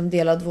ex liksom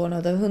delad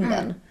vårdnad av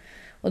hunden.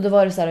 Och då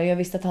var det så här, jag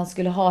visste att han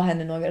skulle ha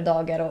henne några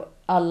dagar och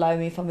alla i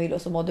min familj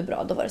och så mådde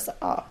bra. Då var det så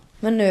här,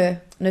 men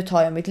nu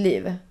tar jag mitt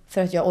liv,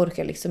 för att jag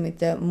orkar liksom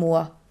inte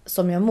må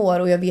som jag mår,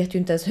 och jag vet ju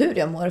inte ens hur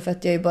jag mår, för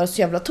att jag är bara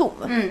så jävla tom.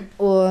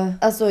 Och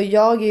alltså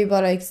jag är ju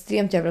bara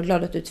extremt jävla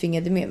glad att du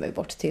tvingade med mig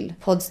bort till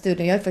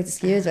poddstudion. Jag har faktiskt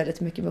skrivit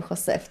väldigt mycket med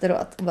Jose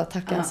efteråt och bara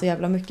tacka han så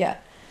jävla mycket.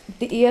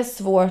 Det är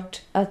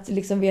svårt att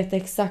liksom veta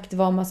exakt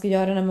vad man ska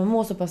göra när man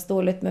mår så pass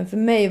dåligt, men för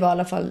mig var i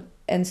alla fall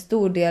en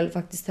stor del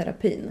faktiskt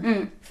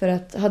terapin. För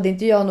att hade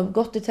inte jag nog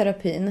gått i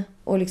terapin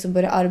och liksom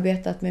börjat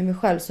arbeta med mig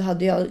själv, så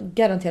hade jag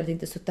garanterat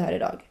inte suttit här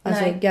idag.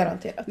 Alltså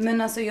garanterat.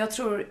 Men alltså jag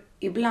tror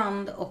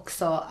ibland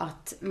också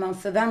att man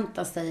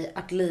förväntar sig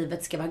att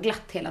livet ska vara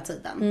glatt hela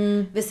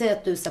tiden. Vi säger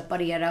att du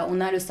separerar, och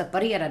när du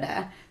separerade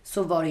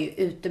så var du ju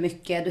ute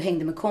mycket, du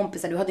hängde med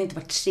kompisar, du hade inte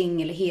varit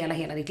singel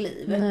hela ditt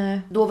liv.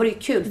 Då var det ju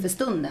kul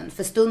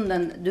för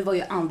stunden, du var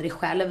ju aldrig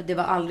själv. Det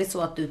var aldrig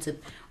så att du typ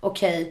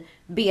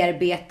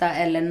bearbeta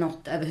eller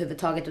något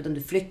överhuvudtaget, utan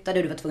du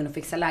flyttade, du var tvungen att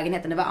fixa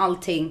lägenheten. Det var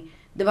allting.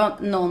 Det var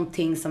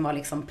någonting som var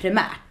liksom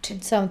primärt.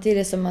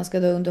 Samtidigt som man ska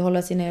då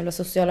underhålla sina jävla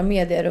sociala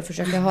medier och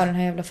försöka ha den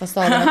här jävla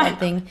fasaden och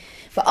allting.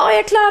 För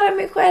jag klarar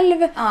mig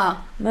själv.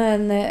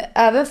 Men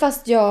även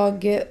fast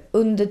jag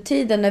under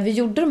tiden när vi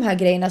gjorde de här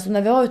grejerna, så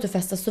när vi var ute och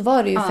festade, så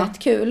var det ju fett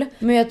kul.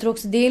 Men jag tror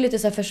också det är lite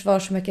så här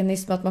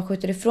försvarsmekanism, att man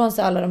skjuter ifrån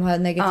sig alla de här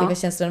negativa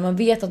känslorna. Man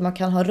vet att man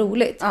kan ha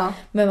roligt.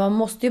 Men man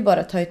måste ju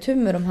bara ta itu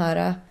med de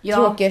här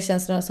tråkiga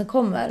känslorna som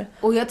kommer.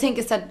 Och jag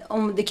tänker så här,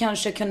 om det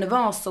kanske kunde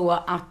vara så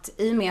att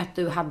i och med att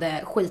du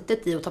hade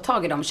skitit i att ta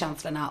tag i de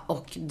känslorna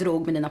och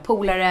drog med dina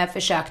polare,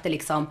 försökte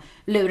liksom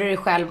lura dig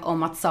själv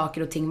om att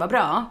saker och ting var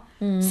bra,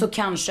 så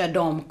kanske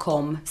de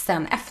kom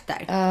sen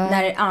efter.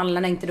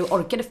 När inte du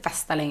orkade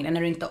festa längre,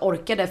 när du inte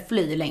orkade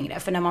fly längre.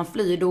 För när man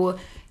flyr, då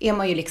är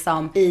man ju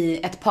liksom i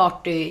ett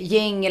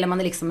partygäng, eller man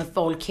är liksom med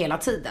folk hela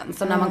tiden.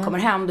 Så när man kommer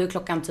hem, då är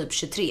klockan typ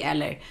 23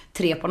 eller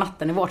 3 på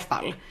natten i vårt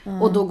fall.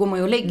 Och då går man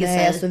ju och lägger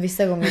sig. Alltså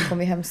vissa gånger kom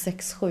vi hem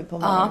 6-7 på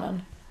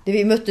morgonen.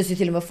 Vi möttes ju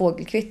till och med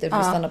fågelkvitter för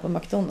att stanna på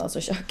McDonalds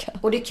och käka.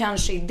 Och det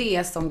kanske är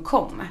det som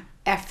kom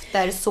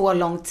efter så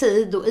lång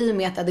tid. Och i och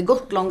med att det hade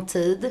gått lång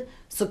tid,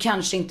 så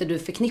kanske inte du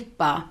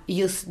förknippa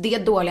just det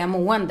dåliga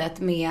måendet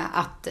med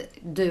att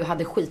du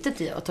hade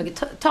skitit i och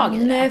tagit tag i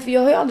det. Nej, för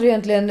jag har ju aldrig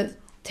egentligen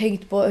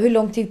tänkt på hur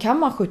lång tid kan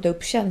man skjuta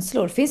upp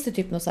känslor. Finns det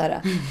typ någon så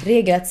här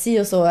regel att si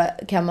och så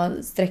kan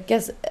man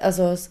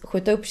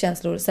skjuta upp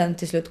känslor, sen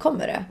till slut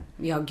kommer det?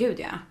 Ja, gud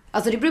ja.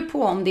 Alltså det beror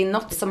på om det är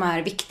något som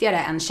är viktigare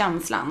än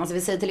känslan. Alltså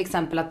vi säger till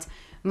exempel att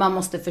man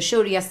måste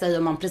försörja sig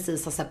och man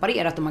precis har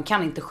separerat och man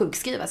kan inte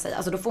sjukskriva sig.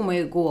 Alltså då får man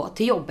ju gå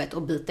till jobbet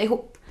och bita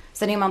ihop.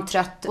 Sen är man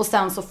trött och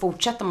sen så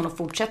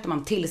fortsätter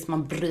man tills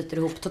man bryter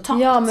ihop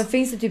totalt. Ja, men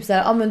finns det typ så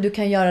här, men du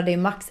kan göra det i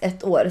max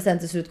 1 år, sen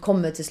till slut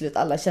kommer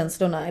alla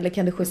känslorna, eller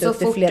kan du skjuta upp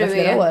det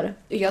flera år?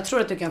 Jag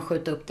tror att du kan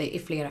skjuta upp det i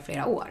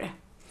flera år.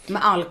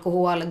 Med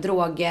alkohol,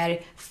 droger,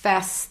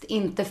 fest,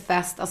 inte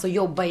fest, alltså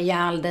jobba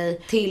ihjäl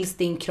dig tills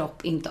din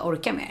kropp inte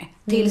orkar mer.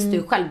 Tills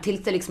du själv,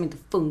 tills det liksom inte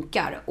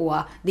funkar och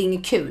det är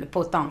inget kul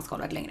på ett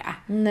dansgolvet längre.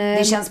 Nej.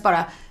 Det känns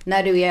bara,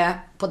 när du är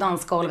på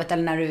dansgolvet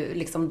eller när du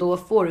liksom, då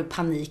får du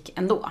panik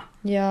ändå.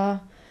 Ja.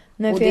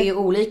 Nej, och det är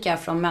olika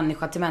från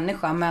människa till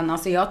människa, men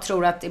alltså jag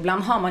tror att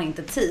ibland har man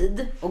inte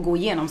tid att gå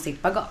igenom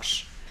sitt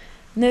bagage.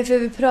 Nej, för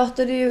vi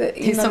pratade ju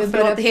innan vi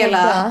började podda.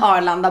 Hela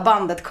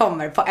Arlanda-bandet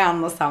kommer på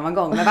en och samma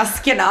gång med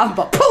väskorna.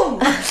 Bara pum!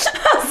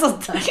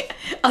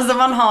 Alltså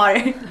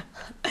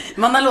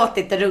man har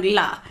låtit det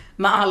rulla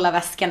med alla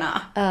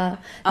väskorna. Nej,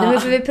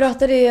 men för vi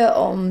pratade ju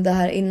om det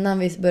här innan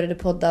vi började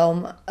podda,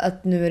 om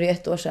att nu är det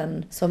 1 år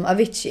sedan som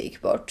Avicii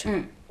gick bort.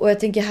 Och jag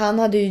tänker, han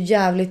hade ju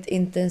jävligt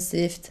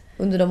intensivt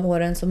under de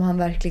åren som han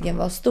verkligen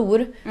var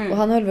stor. Och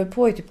han höll väl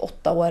på i typ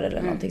 8 år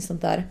eller någonting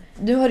sånt där.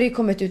 Nu har det ju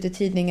kommit ut i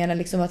tidningarna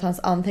liksom att hans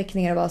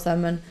anteckningar var så här,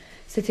 men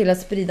se till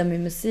att sprida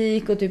min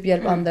musik och typ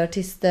hjälpa andra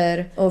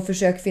artister och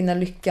försök finna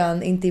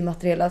lyckan, inte i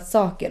materiella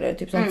saker eller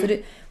typ sånt. Så det,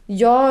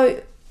 jag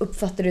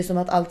uppfattade det som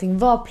att allting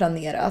var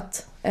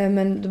planerat.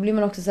 Men då blir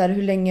man också så här,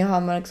 hur länge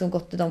har man liksom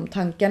gått i de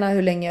tankarna?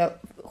 Hur länge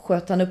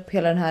sköt han upp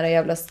hela den här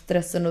jävla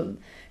stressen och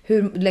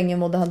hur länge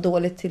mådde han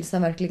dåligt tills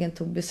han verkligen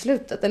tog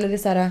beslutet? Eller det är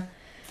så här...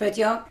 För att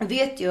jag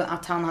vet ju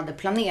att han hade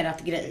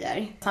planerat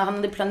grejer. Han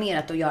hade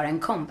planerat att göra en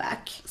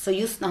comeback. Så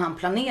just när han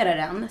planerade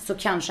den så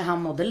kanske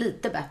han mådde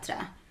lite bättre.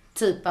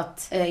 Typ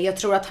att jag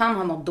tror att han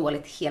har mått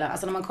dåligt hela...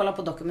 Alltså när man kollar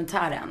på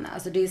dokumentären.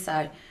 Alltså det är så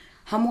här...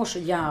 Han mår så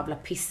jävla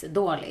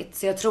pissdåligt.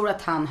 Så jag tror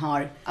att han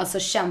har alltså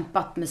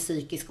kämpat med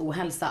psykisk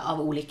ohälsa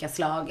av olika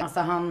slag. Alltså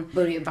han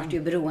vart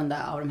ju beroende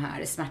av de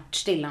här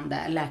smärtstillande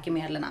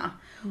läkemedlen.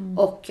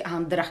 Och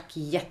han drack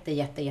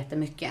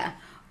jättemycket.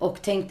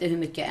 Och tänkte hur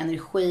mycket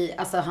energi,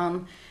 alltså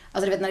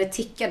du vet när det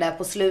tickade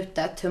på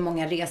slutet hur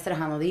många resor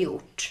han hade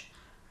gjort.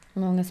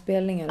 Hur många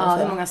spelningar? Ja,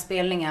 hur många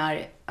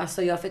spelningar.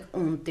 Alltså jag fick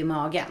ont i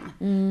magen.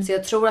 Så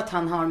jag tror att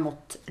han har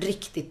mått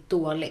riktigt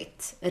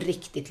dåligt,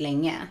 riktigt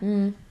länge.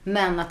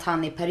 Men att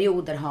han i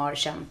perioder har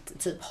känt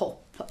typ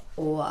hopp.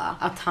 Och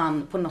att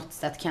han på något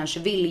sätt kanske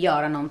vill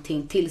göra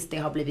någonting tills det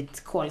har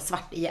blivit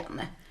kolsvart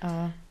igen.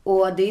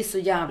 Och det är så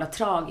jävla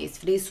tragiskt,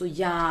 för det är så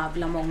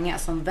jävla många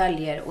som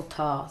väljer att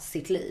ta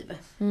sitt liv.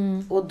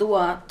 Och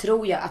då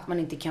tror jag att man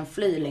inte kan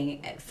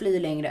fly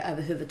längre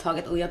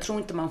överhuvudtaget. Och jag tror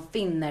inte man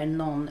finner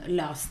någon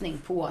lösning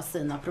på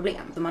sina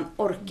problem. För man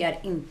orkar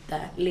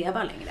inte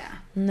leva längre.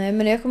 Nej,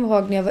 men jag kommer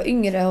ihåg när jag var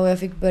yngre och jag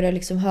fick börja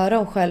liksom höra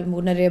om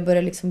självmord, när det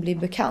började liksom bli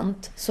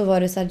bekant. Så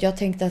var det så att jag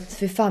tänkte att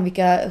för fan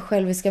vilka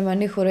själviska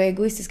människor och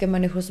egoistiska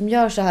människor som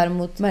gör så här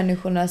mot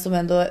människorna som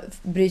ändå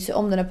bryr sig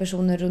om den här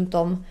personen runt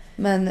om.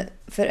 Men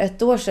för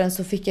 1 år sedan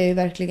så fick jag ju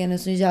verkligen en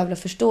så jävla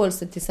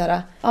förståelse till så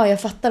här,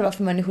 jag fattar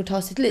varför människor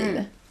tar sitt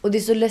liv. Och det är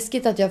så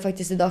läskigt att jag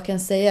faktiskt idag kan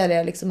säga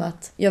det, liksom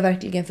att jag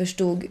verkligen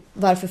förstod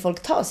varför folk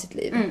tar sitt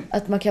liv.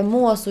 Att man kan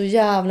må så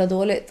jävla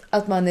dåligt,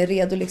 att man är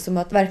redo liksom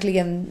att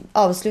verkligen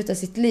avsluta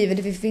sitt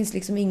liv. Det finns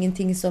liksom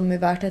ingenting som är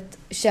värt att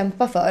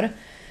kämpa för.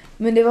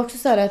 Men det var också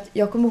så här att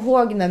jag kommer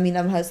ihåg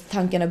när de här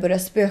tankarna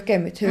började spöka i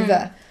mitt huvud,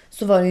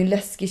 så var det ju en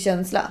läskig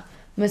känsla.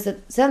 Men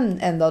sen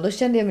en dag, då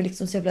kände jag mig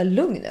liksom så jävla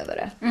lugn över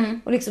det.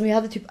 Och liksom jag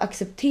hade typ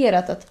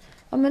accepterat att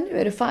men nu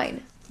är det fine.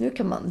 Nu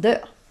kan man dö.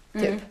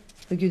 Typ.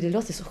 För gud, det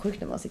låter så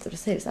sjukt när man sitter och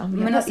säger så här.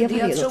 Men alltså,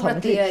 jag tror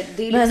att det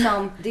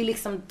är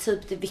liksom typ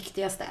det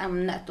viktigaste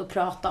ämnet att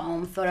prata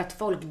om, för att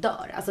folk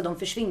dör. Alltså de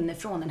försvinner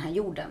från den här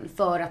jorden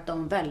för att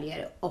de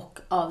väljer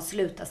att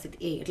avsluta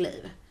sitt eget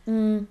liv.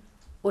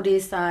 Och det är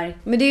så här...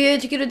 Men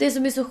jag tycker att det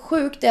som är så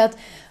sjukt är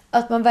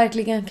att man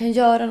verkligen kan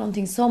göra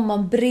någonting som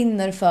man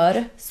brinner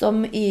för.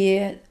 Som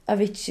i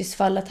Aviciis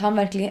fall, att han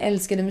verkligen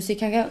älskade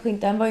musik.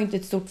 Han var ju inte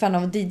ett stort fan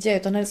av DJ,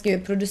 utan han älskade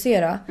ju att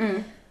producera.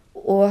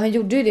 Och han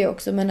gjorde ju det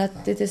också, men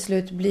att det till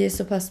slut blir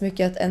så pass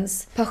mycket att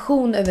ens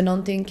passion över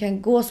någonting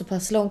kan gå så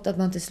pass långt att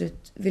man till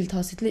slut vill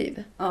ta sitt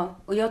liv. Ja,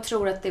 och jag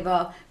tror att det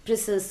var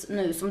precis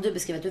nu som du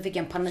beskrev, att du fick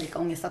en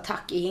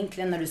panikångestattack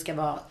egentligen när du ska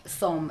vara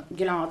som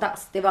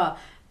gladast. Det var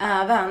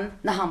även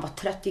när han var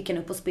trött gick han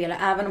upp och spelade,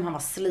 även om han var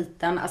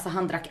sliten. Alltså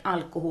han drack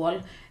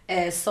alkohol,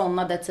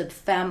 somnade typ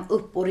 5,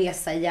 upp och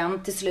resa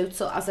igen. Till slut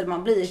så, alltså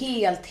man blir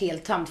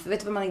helt tömd. För vet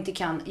du vad man inte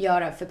kan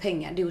göra för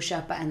pengar? Det är att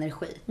köpa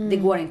energi. Det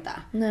går inte.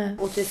 Nej.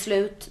 Och till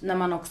slut, när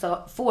man också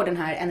får den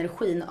här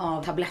energin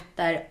av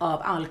tabletter,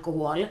 av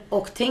alkohol.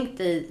 Och tänk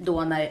dig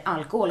då när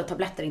alkohol och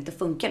tabletter inte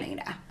funkar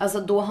längre. Alltså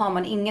då har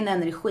man ingen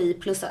energi.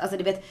 Plus, alltså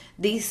du vet,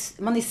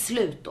 man är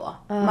slut då.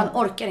 Man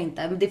orkar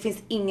inte. Det finns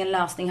ingen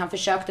lösning. Han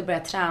försökte börja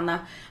träna.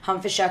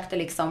 Han försökte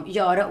liksom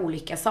göra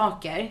olika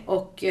saker.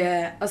 Och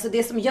alltså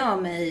det som gör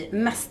mig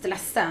mest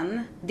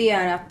ledsen, det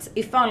är att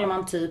ifall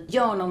man typ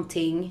gör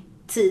någonting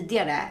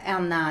tidigare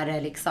än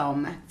när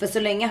liksom, för så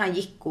länge han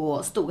gick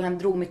och stod, han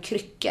drog med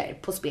kryckor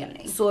på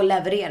spelning, så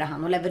levererade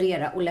han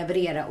och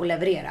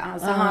leverera.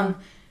 Alltså han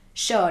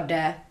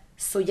körde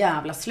så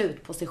jävla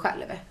slut på sig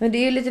själv. Men det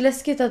är ju lite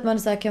läskigt att man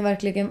så här kan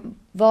verkligen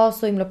vara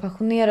så himla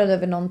passionerad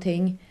över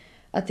någonting,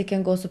 att det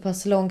kan gå så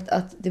pass långt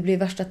att det blir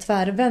värsta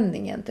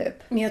tvärvändningen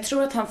typ. Men jag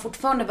tror att han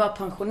fortfarande var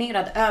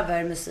passionerad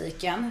över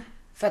musiken.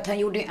 För att han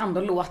gjorde ju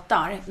ändå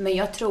låtar. Men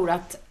jag tror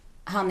att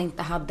han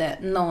inte hade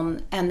någon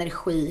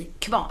energi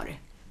kvar.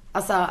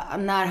 Alltså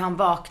när han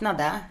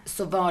vaknade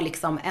så var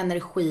liksom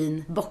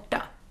energin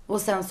borta.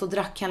 Och sen så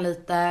drack han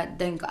lite.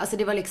 Alltså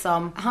det var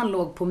liksom, han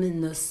låg på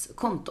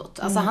minuskontot.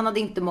 Alltså han hade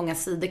inte många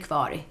sidor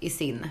kvar i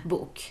sin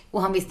bok.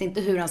 Och han visste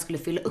inte hur han skulle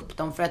fylla upp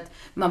dem. För att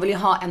man vill ju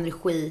ha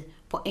energi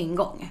på en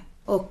gång.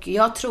 Och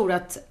jag tror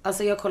att,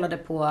 alltså jag kollade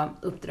på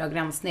Uppdrag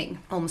granskning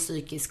om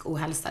psykisk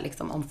ohälsa,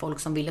 liksom om folk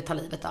som ville ta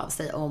livet av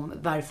sig, om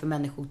varför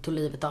människor tog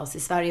livet av sig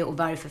i Sverige och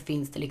varför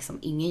finns det liksom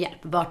ingen hjälp.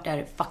 Vart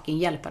är fucking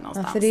hjälpen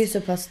någonstans? Ja, för det är ju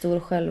så pass stor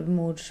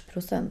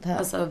självmordsprocent här.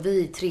 Alltså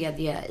vi är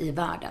 3:e i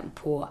världen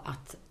på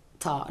att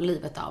ta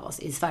livet av oss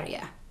i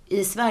Sverige.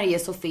 I Sverige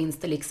så finns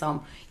det liksom,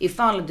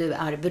 ifall du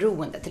är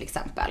beroende till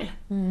exempel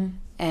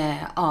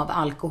av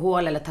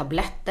alkohol eller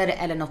tabletter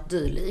eller något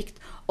dylikt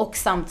och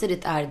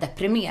samtidigt är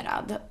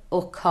deprimerad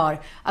och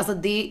har, alltså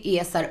det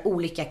är så här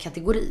olika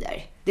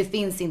kategorier. Det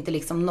finns inte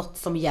liksom något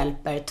som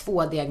hjälper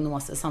 2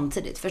 diagnoser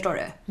samtidigt, förstår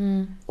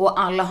du?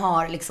 Och alla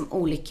har liksom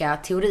olika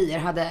teorier.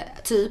 Hade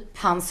typ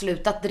han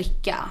slutat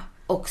dricka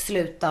och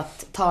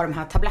slutat ta de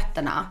här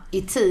tabletterna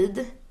i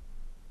tid,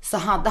 så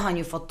hade han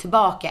ju fått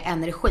tillbaka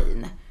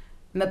energin.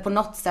 Men på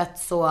något sätt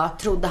så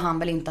trodde han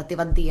väl inte att det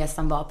var det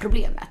som var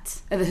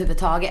problemet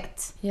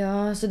överhuvudtaget.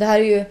 Ja, så det här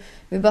är ju,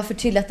 vi bara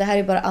förtydliga att det här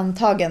är bara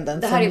antaganden.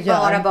 Det här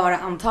är bara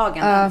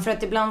antaganden. För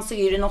att ibland så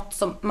är det något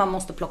som man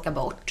måste plocka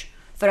bort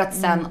för att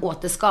sen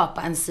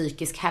återskapa en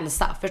psykisk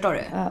hälsa, förstår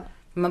du? Ja.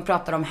 Man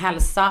pratar om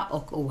hälsa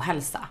och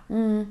ohälsa.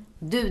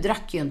 Du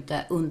drack ju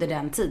inte under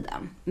den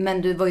tiden,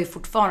 men du var ju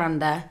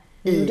fortfarande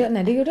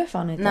Nej, det gjorde jag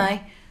fan inte.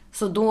 Nej,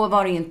 så då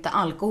var det ju inte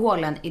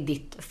alkoholen i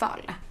ditt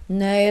fall.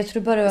 Nej, jag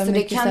tror bara det var så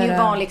mycket det kan ju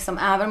vara liksom,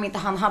 även om inte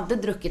han hade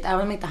druckit,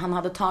 även om inte han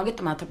hade tagit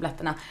de här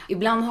tabletterna,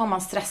 ibland har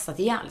man stressat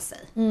ihjäl sig.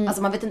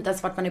 Alltså man vet inte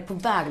ens vart man är på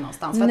väg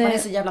någonstans. För att man är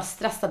så jävla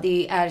stressad.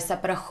 Det är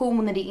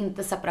separationer, det är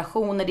inte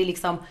separationer, det är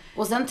liksom.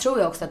 Och sen tror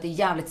jag också att det är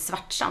jävligt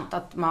smärtsamt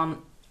att man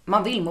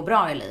vill må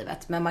bra i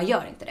livet, men man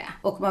gör inte det.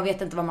 Och man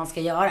vet inte vad man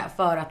ska göra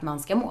för att man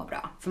ska må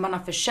bra. För man har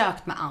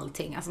försökt med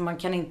allting. Alltså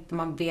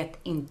man vet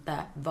inte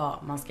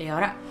vad man ska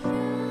göra.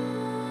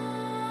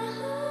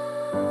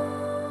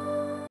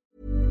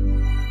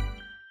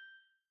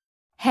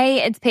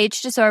 Hey, it's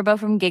Paige DeSorbo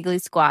from Giggly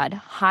Squad.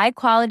 High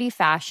quality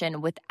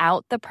fashion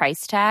without the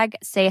price tag.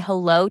 Say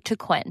hello to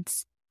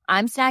Quince.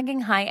 I'm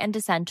snagging high-end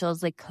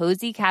essentials like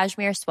cozy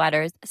cashmere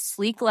sweaters,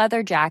 sleek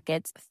leather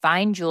jackets,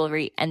 fine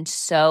jewelry, and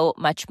so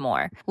much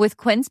more. With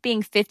Quince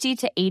being 50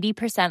 to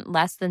 80%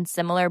 less than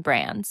similar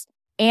brands.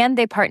 And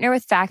they partner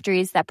with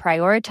factories that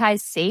prioritize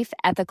safe,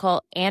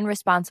 ethical, and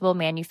responsible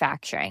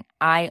manufacturing.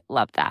 I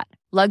love that.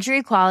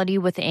 Luxury quality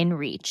within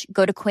reach.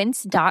 Go to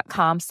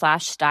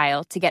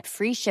quince.com/style to get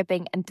free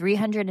shipping and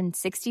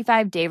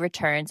 365-day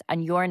returns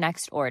on your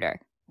next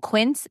order.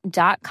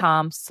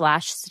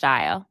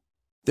 Quince.com/style.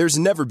 There's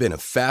never been a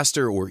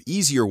faster or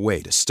easier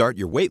way to start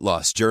your weight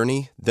loss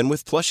journey than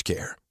with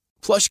PlushCare.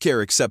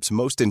 PlushCare accepts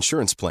most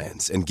insurance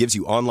plans and gives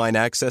you online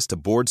access to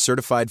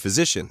board-certified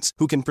physicians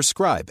who can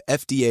prescribe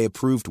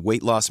FDA-approved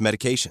weight loss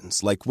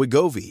medications like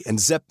Wegovy and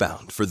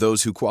Zepbound for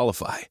those who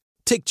qualify.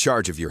 Take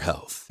charge of your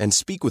health and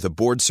speak with a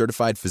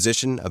board-certified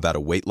physician about a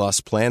weight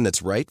loss plan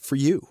that's right for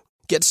you.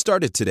 Get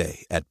started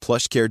today at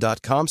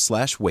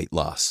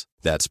plushcare.com/weightloss.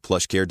 That's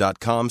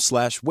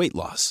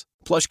plushcare.com/weightloss.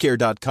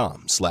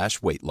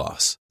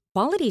 plushcare.com/weightloss.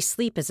 Quality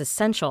sleep is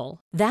essential.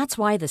 That's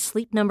why the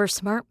Sleep Number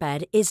Smart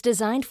Bed is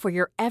designed for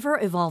your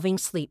ever-evolving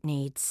sleep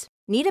needs.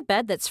 Need a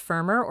bed that's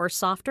firmer or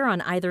softer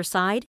on either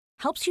side?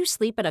 Helps you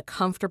sleep at a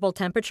comfortable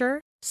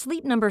temperature?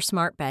 Sleep Number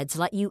Smart Beds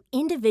let you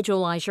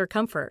individualize your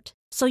comfort,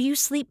 so you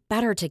sleep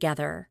better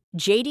together.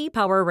 JD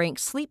Power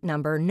ranks Sleep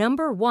Number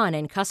 #1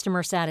 in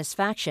customer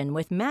satisfaction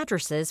with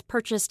mattresses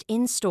purchased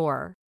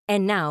in-store.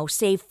 And now,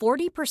 save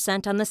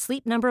 40% on the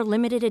Sleep Number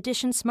Limited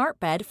Edition Smart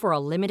Bed for a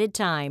limited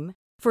time.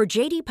 For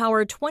JD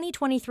Power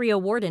 2023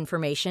 award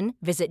information,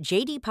 visit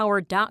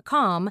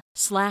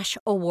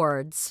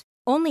jdpower.com/awards.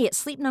 Only at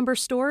Sleep Number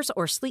stores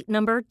or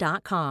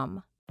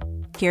sleepnumber.com.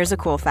 Here's a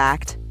cool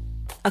fact.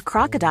 A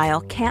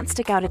crocodile can't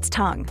stick out its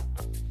tongue.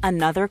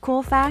 Another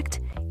cool fact,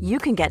 you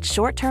can get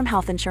short-term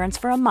health insurance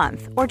for a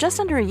month or just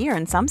under a year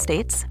in some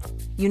states.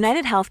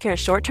 United Healthcare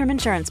short-term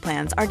insurance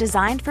plans are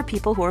designed for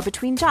people who are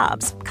between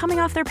jobs,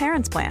 coming off their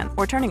parents' plan,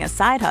 or turning a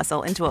side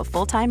hustle into a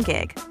full-time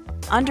gig.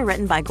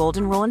 Underwritten by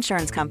Golden Rule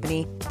Insurance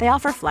Company, they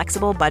offer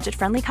flexible,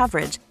 budget-friendly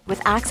coverage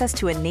with access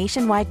to a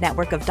nationwide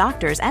network of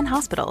doctors and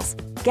hospitals.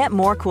 Get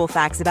more cool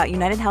facts about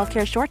United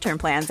Healthcare short-term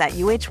plans at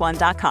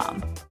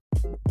uh1.com.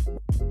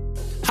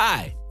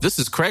 Hi, this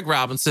is Craig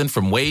Robinson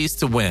from Ways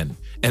to Win,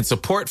 and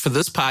support for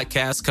this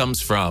podcast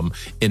comes from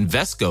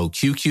Invesco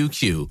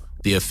QQQ,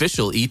 the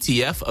official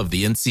ETF of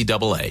the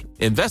NCAA.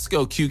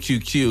 Invesco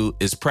QQQ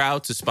is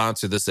proud to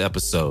sponsor this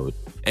episode,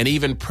 and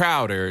even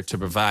prouder to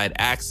provide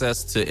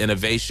access to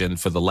innovation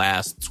for the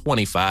last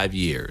 25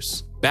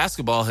 years.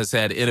 Basketball has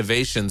had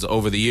innovations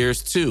over the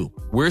years, too.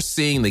 We're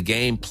seeing the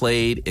game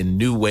played in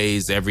new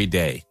ways every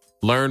day.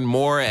 Learn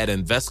more at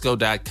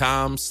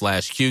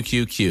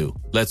Invesco.com/QQQ.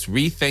 Let's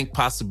rethink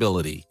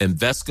possibility.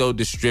 Invesco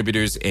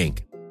Distributors, Inc.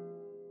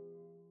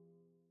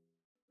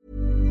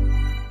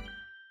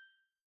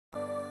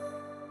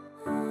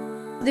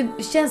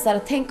 Det känns så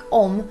här, tänk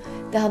om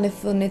det hade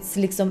funnits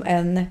liksom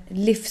en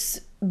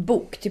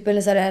livsbok, typ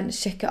eller så här en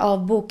checka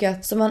av-bok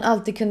som man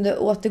alltid kunde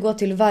återgå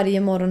till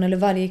varje morgon eller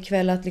varje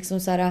kväll, att liksom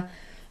så här,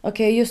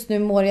 okej, just nu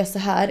mår jag så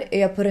här,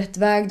 är jag på rätt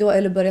väg då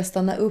eller börjar jag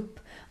stanna upp?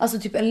 Alltså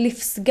typ en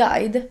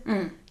livsguide.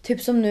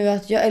 Typ som nu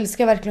att jag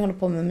älskar verkligen hålla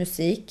på med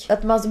musik.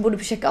 Att man så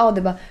borde checka av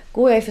det, bara,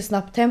 går jag i för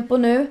snabbt tempo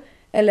nu?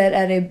 Eller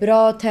är det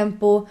bra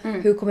tempo?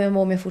 Hur kommer jag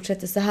må om jag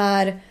fortsätter så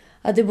här?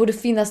 Att det borde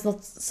finnas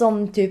något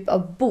sån typ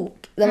av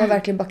bok där man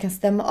verkligen bara kan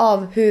stämma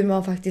av hur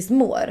man faktiskt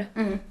mår.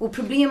 Och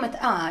problemet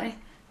är,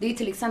 det är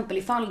till exempel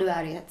ifall du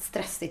är i ett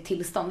stressigt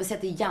tillstånd, vi säger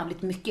att det är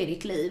jävligt mycket i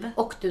ditt liv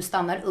och du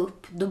stannar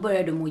upp, då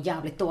börjar du må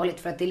jävligt dåligt.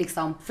 För att det är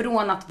liksom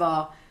från att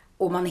vara,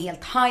 och man är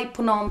helt hype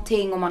på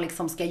någonting och man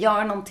liksom ska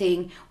göra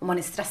någonting och man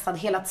är stressad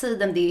hela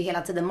tiden. Det är ju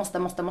hela tiden måste.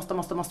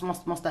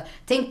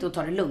 Tänk dig att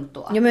ta det lugnt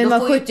då. Ja, men då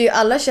man skjuter ju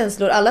alla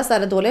känslor, alla så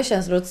här dåliga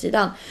känslor åt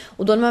sidan.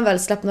 Och då när man väl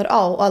slappnar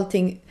av och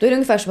allting, då är det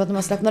ungefär som att när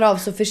man slappnar av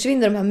så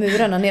försvinner de här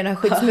murarna ner, den här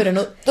skyddsmuren,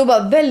 och då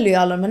bara väljer ju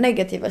alla de här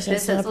negativa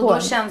känslorna på. Och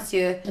då känns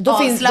ju då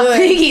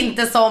avslappning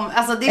inte som,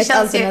 alltså det ett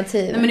känns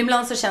alternativ. ju, men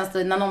ibland så känns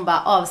det när någon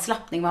bara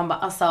avslappning, man bara,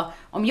 alltså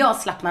om jag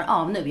slappnar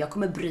av nu, jag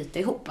kommer bryta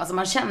ihop. Alltså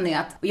man känner ju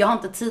att, och jag har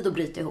inte tid att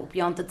bryta ihop,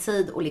 jag har inte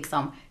tid att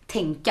liksom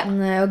tänka.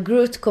 Nej, och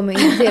Groot kommer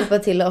inte hjälpa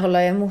till att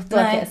hålla emot,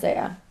 vad kan jag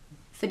säga.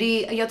 För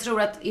det, jag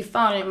tror att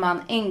ifall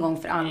man en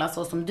gång för alla,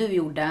 så som du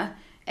gjorde,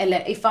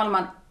 eller ifall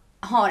man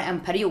har en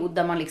period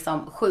där man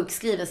liksom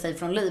sjukskriver sig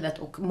från livet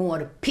och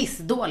mår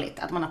pissdåligt,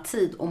 att man har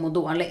tid att må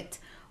dåligt,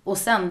 och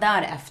sen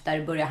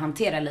därefter börja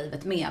hantera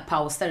livet med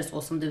pauser,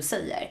 så som du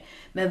säger.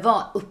 Men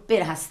var uppe i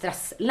det här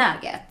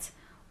stressläget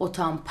och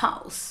ta en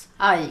paus.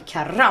 Aj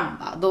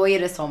karamba, då är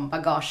det som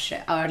bagage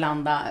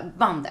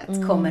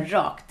Arlanda-bandet kommer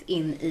rakt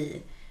in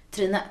i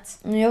trynet.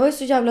 Jag var ju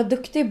så jävla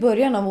duktig i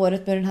början av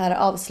året med den här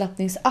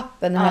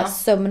avslappningsappen, den här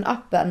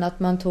sömnappen, att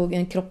man tog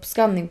en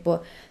kroppsskanning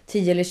på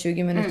 10 eller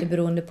 20 minuter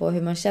beroende på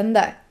hur man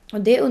kände.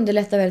 Och det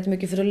underlättar väldigt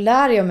mycket, för då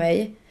lär jag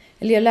mig,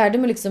 eller jag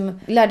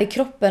lärde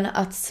kroppen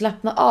att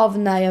slappna av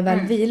när jag väl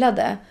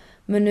vilade.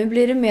 Men nu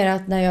blir det mer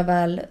att när jag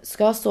väl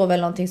ska sova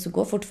eller någonting så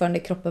går fortfarande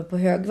kroppen på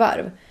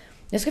högvarv.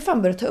 Jag ska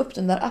fan börja ta upp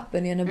den där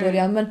appen igen i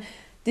början, men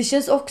det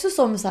känns också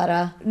som så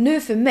här,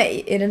 nu för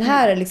mig i den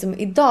här liksom,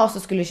 idag så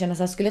skulle jag känna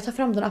så här, skulle jag ta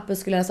fram den appen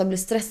skulle jag nästan bli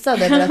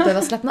stressad över att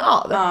behöva slappna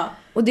av.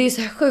 Och det är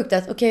så här sjukt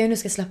att okej, nu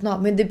ska jag slappna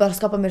av, men det bara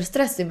skapar mer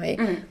stress i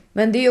mig.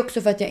 Men det är ju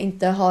också för att jag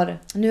inte har,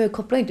 nu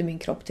kopplar inte min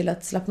kropp till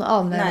att slappna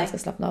av när jag ska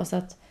slappna av, så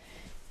att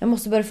jag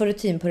måste börja få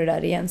rutin på det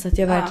där igen, så att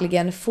jag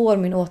verkligen får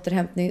min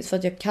återhämtning, så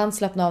att jag kan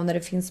slappna av när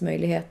det finns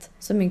möjlighet,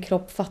 så min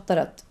kropp fattar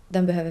att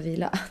den behöver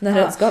vila när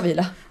den ska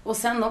vila. Och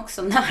sen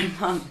också när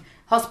man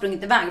har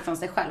sprungit iväg från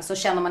sig själv, så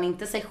känner man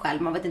inte sig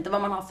själv. Man vet inte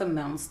vad man har för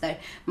mönster.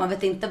 Man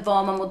vet inte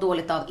vad man mår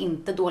dåligt av,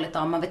 inte dåligt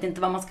av. Man vet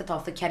inte vad man ska ta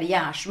för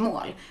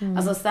karriärsmål.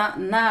 Alltså så,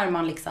 när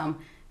man liksom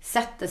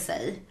sätter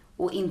sig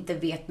och inte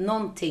vet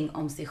någonting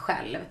om sig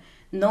själv,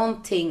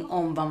 någonting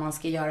om vad man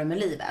ska göra med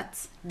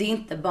livet. Det är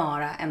inte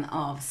bara en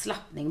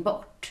avslappning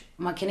bort.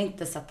 Man kan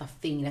inte sätta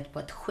fingret på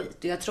ett skit.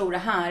 Och jag tror det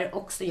här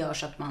också gör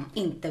så att man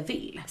inte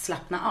vill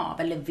slappna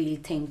av eller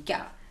vill tänka.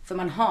 För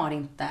man har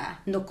inte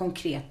några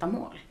konkreta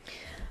mål.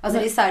 Alltså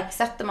det är så här,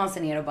 sätter man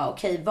sig ner och bara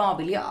okej, vad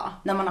vill jag?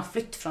 När man har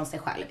flytt från sig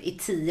själv i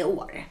 10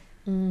 år.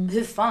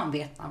 Hur fan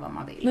vet man vad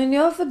man vill? Men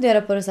jag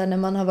funderar på det så här, när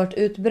man har varit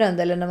utbränd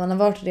eller när man har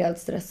varit rejält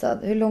stressad.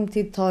 Hur lång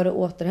tid tar det att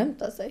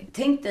återhämta sig?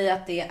 Tänk dig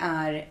att det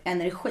är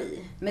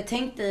energi. Men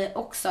tänk dig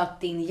också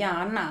att din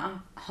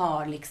hjärna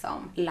har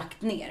liksom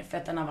lagt ner för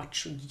att den har varit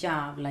så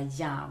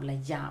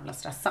jävla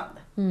stressad.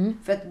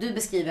 För att du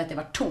beskriver att det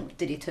var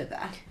tomt i ditt huvud.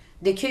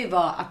 Det kan ju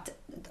vara att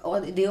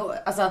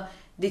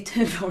ditt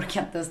huvud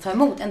orkar inte ens ta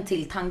emot en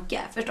till tanke,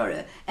 förstår du?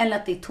 Eller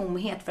att det är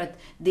tomhet för att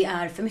det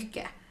är för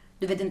mycket.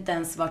 Du vet inte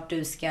ens vart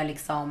du ska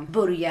liksom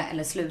börja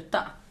eller sluta.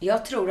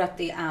 Jag tror att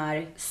det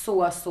är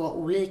så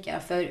olika.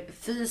 För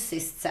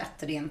fysiskt sett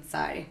rent så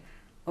här,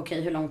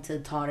 okej, hur lång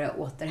tid tar det att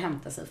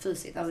återhämta sig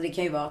fysiskt? Alltså det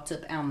kan ju vara typ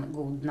en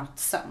god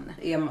natts sömn.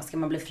 Ska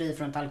man bli fri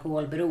från ett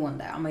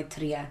alkoholberoende, ja, man är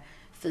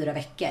 3-4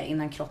 veckor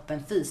innan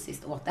kroppen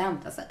fysiskt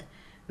återhämtar sig.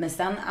 Men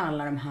sen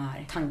alla de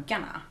här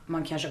tankarna.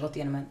 Man kanske har gått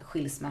igenom en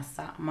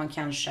skilsmässa. Man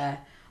kanske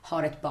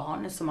har ett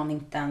barn som man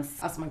inte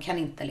ens, alltså man kan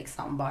inte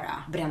liksom bara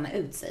bränna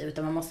ut sig,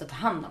 utan man måste ta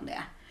hand om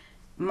det.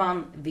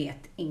 Man vet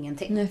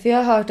ingenting. Nej, för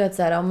jag har hört att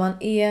så här,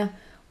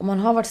 om man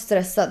har varit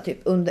stressad typ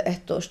under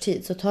 1 års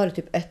tid, så tar det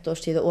typ 1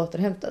 års tid att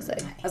återhämta sig.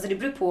 Alltså det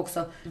beror på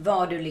också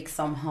vad du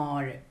liksom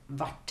har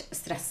varit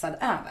stressad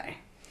över.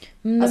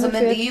 Men det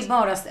är ju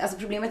bara, alltså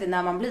problemet är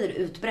när man blir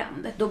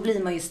utbränd, då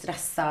blir man ju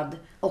stressad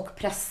och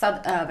pressad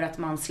över att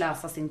man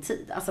slösar sin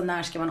tid. Alltså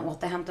när ska man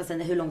återhämta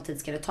sig, hur lång tid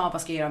ska det ta,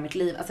 vad ska jag göra i mitt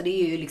liv? Alltså det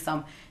är ju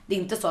liksom, det är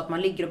inte så att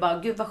man ligger och bara,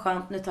 gud vad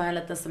skönt, nu tar jag en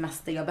liten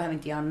semester, jag behöver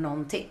inte göra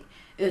någonting.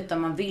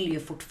 Utan man vill ju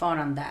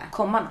fortfarande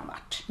komma någon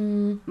vart.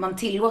 Man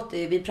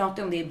tillåter, vi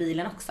pratade om det i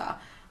bilen också,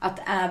 att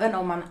även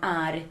om man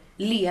är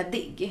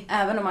ledig,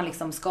 även om man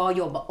liksom ska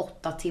jobba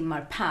 8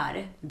 timmar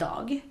per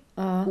dag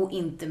och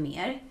inte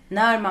mer,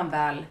 när man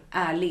väl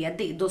är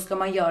ledig, då ska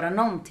man göra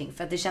någonting,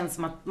 för att det känns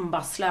som att man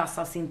bara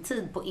slösar sin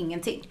tid på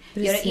ingenting.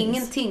 Göra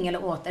ingenting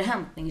eller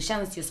återhämtning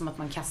känns ju som att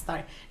man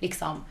kastar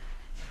liksom...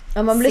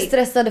 Ja, man blir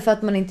stressad för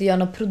att man inte gör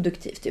något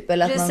produktivt typ,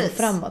 eller att man går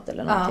framåt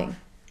eller någonting.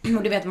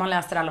 Och du vet, man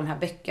läser alla de här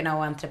böckerna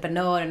och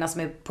entreprenörerna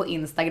som är på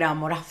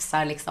Instagram och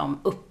rafsar liksom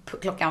upp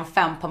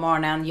 5:00 på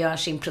morgonen, gör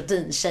sin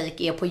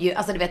proteinshake,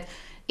 alltså du vet,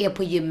 är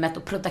på gymmet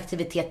och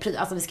produktivitet,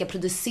 alltså vi ska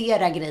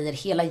producera grejer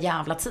hela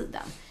jävla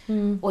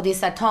tiden. Och det är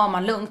så här, tar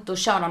man lugnt och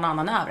kör någon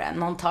annan över en.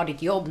 Någon tar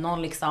ditt jobb,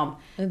 någon liksom,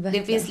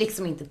 det finns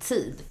liksom inte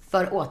tid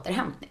för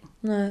återhämtning.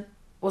 Nej.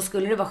 Och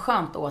skulle det vara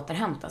skönt att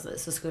återhämta sig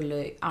så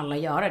skulle alla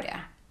göra det.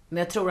 Men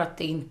jag tror att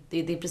det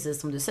är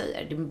precis som du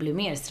säger. Det blir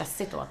mer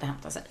stressigt att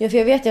återhämta sig. Ja, för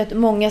jag vet ju att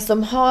många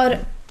som har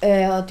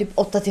typ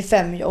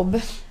 8-5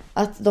 jobb,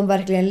 att de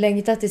verkligen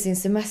längtar till sin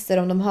semester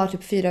om de har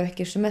typ 4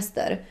 veckors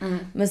semester.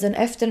 Men sen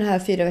efter den här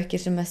 4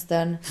 veckors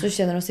semestern så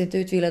känner de sig inte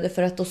utvilade,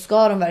 för att då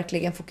ska de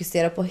verkligen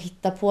fokusera på att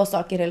hitta på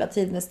saker hela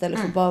tiden istället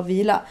för bara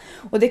vila.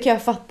 Och det kan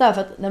jag fatta,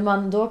 för att när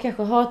man då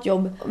kanske har ett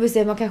jobb, och vi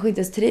ser att man kanske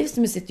inte ens trivs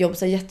med sitt jobb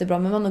så jättebra,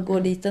 men man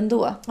går dit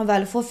ändå och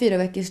väl får 4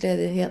 veckors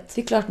ledighet.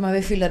 Det är klart man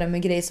vill fylla det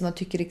med grejer som man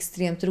tycker är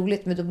extremt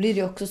roligt, men då blir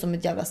det också som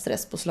ett jävla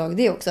stresspåslag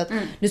det också, att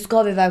nu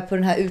ska vi iväg på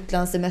den här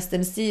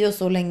utlandssemestern si och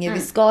så länge, vi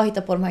ska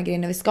hitta på de här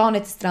grejerna, vi ska ner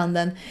till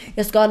stranden,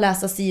 jag ska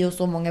läsa si och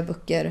så många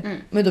böcker.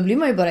 Men då blir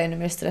man ju bara ännu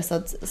mer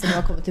stressad sen när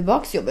man kommer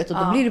tillbaka till jobbet, och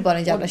då blir det bara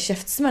en jävla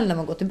käftsmäll när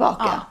man går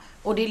tillbaka.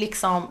 Och det är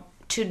liksom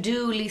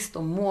to-do-list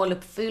och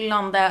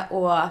måluppfyllande,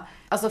 och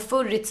alltså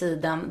förr i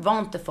tiden var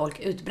inte folk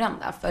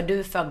utbrända, för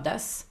du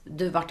föddes,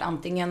 du vart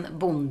antingen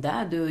bonde,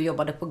 du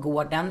jobbade på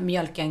gården,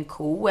 mjölka en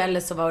ko, eller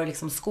så var du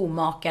liksom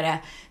skomakare.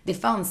 Det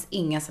fanns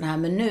inga sån här,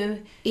 men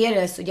nu är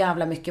det så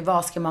jävla mycket,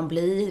 vad ska man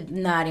bli,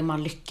 när är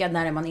man lyckad,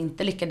 när är man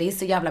inte lyckad, det är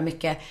så jävla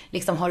mycket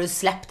liksom, har du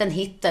släppt en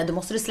hit, då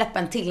måste du släppa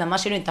en till,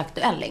 annars är du inte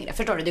aktuell längre,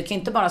 förstår du? Du kan ju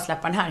inte bara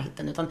släppa den här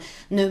hitten, utan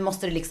nu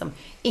måste du liksom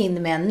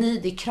in med en ny,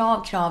 det är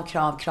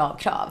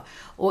krav.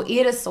 Och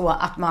är det så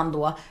att man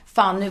då,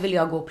 fan nu vill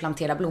jag gå och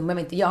plantera blommor men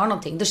inte göra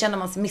någonting, då känner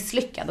man sig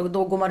misslyckad, och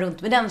då går man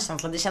runt med den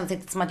känslan. Det känns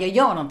inte som att jag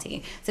gör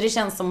någonting. Så det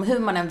känns som hur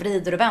man än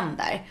vrider och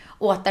vänder.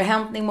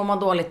 Återhämtning mår man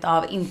dåligt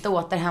av, inte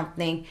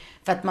återhämtning,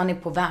 för att man är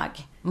på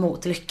väg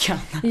mot lyckan.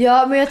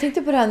 Ja, men jag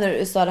tänkte på det här när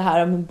du sa det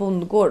här om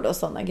bondgård och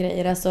sådana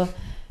grejer. Alltså,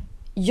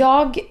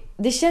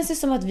 det känns ju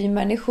som att vi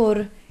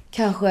människor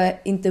kanske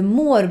inte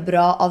mår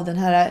bra av den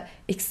här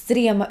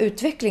extrema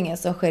utvecklingen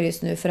som sker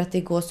just nu, för att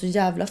det går så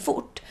jävla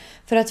fort.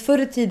 För att förr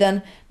i tiden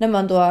när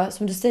man då,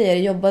 som du säger,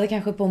 jobbade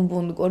kanske på en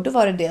bondgård, då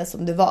var det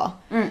som det var.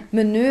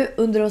 Men nu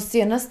under de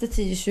senaste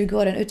 10-20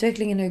 åren,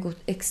 utvecklingen har ju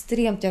gått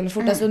extremt jävla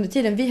fort. Alltså under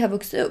tiden vi har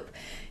vuxit upp.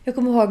 Jag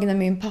kommer ihåg när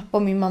min pappa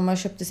och min mamma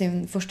köpte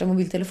sin första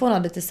mobiltelefon,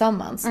 hade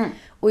tillsammans.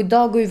 Och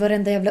idag går ju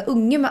varenda jävla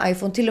unge med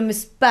iPhone, till och med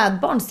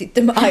spädbarn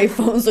sitter med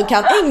iPhone så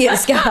kan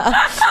engelska.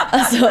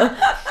 Alltså,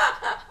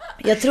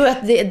 jag tror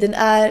att den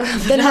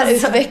här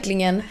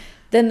utvecklingen,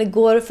 den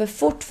går för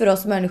fort för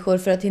oss människor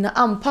för att hinna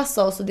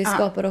anpassa oss, och det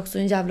skapar också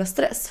en jävla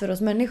stress för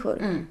oss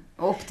människor.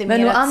 Och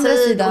optimera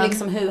tid, och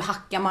liksom hur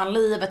hackar man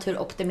livet, hur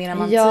optimerar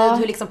man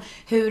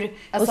tid,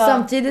 och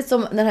samtidigt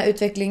som den här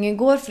utvecklingen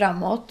går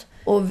framåt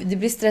och det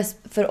blir stress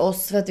för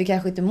oss för att vi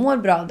kanske inte mår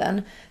bra av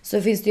den,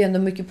 så finns det ju ändå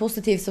mycket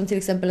positivt, som till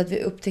exempel att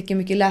vi upptäcker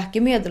mycket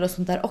läkemedel och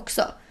sånt där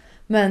också.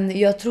 Men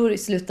jag tror i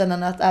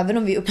slutändan att även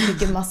om vi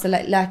upptäcker massa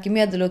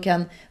läkemedel och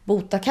kan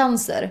bota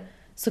cancer,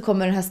 så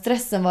kommer den här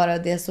stressen vara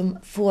det som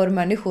får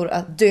människor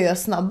att dö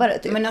snabbare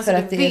typ. Men alltså, för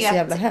att det är så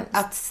jävla hemskt.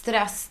 Att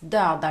stress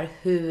dödar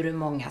hur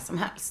många som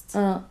helst.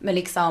 Men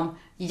liksom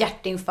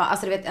hjärtinfarkt,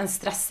 alltså du vet, en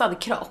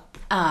stressad kropp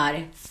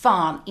är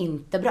fan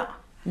inte bra.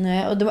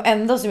 Nej, och de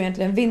enda som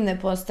egentligen vinner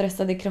på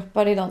stressade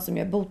kroppar är de som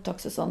gör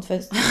botox och sånt.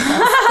 För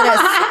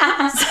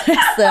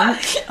stressen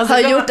har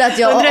gjort att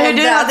jag undrar hur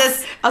du hade,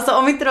 alltså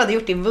om inte du hade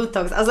gjort din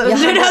botox, alltså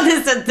hur du hade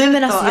sett ut då?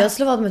 Men alltså jag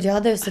slår vad med att jag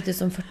hade sett ut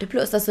som 40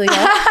 plus. Alltså jag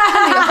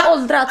har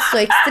åldrats så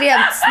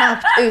extremt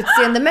snabbt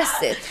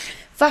utseendemässigt.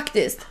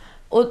 Faktiskt.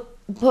 Och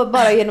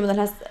bara genom den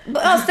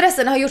här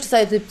stressen har gjort så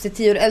här typ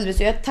 10 år äldre,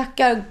 så jag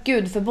tackar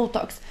Gud för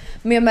botox.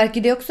 Men jag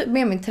märker det också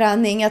med min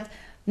träning, att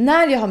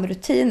när jag har med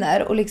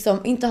rutiner och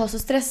liksom inte har så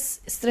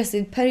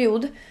stressig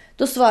period,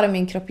 då svarar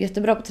min kropp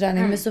jättebra på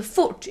träning. Men så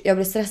fort jag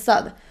blir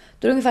stressad,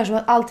 då är det ungefär som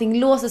att allting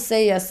låser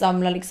sig. Jag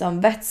samlar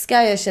liksom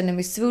vätska, jag känner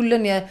mig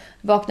svullen, jag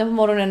vaknar på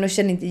morgonen och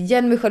känner inte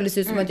igen mig själv. Det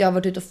ser ut som att jag har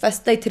varit ute och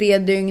festat i 3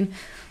 dygn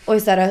och är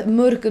så här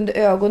mörk under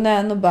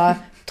ögonen och bara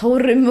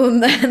torr i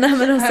munnen.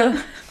 Men alltså,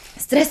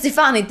 stress är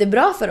fan inte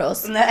bra för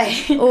oss.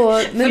 Nej.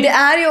 Men det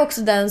är ju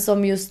också den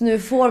som just nu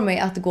får mig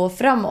att gå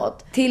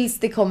framåt. Tills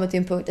det kommer till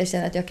en punkt där jag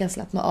känner att jag kan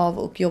slappna av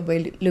och jobba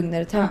i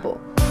lugnare tempo.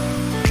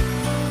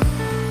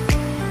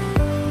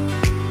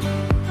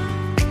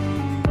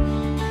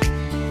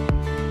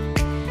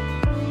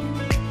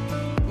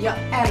 Jag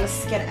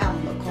älskar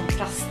ändå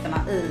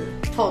kontrasterna i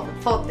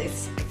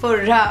poddis.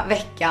 Förra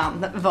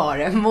veckan var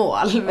det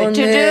mål med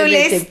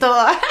to-do-list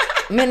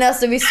och... Men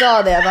alltså vi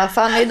sa det, va?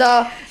 Fan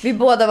idag, vi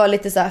båda var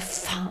lite så här,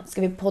 fan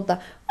ska vi podda?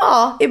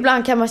 Ja,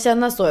 ibland kan man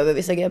känna så över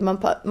vissa grejer.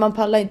 Man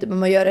pallar inte, men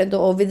man gör det ändå.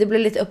 Och det blir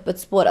lite öppet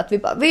spår att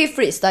vi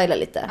freestylar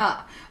lite. Ja,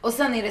 och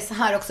sen är det så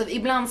här också,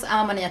 ibland så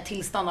är man i ett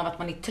tillstånd av att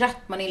man är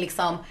trött. Man är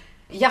liksom,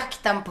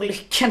 jakten på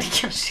lyckan,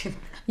 det kanske inte.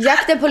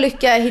 Jakten på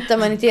lycka hittar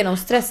man inte genom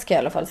stress, kan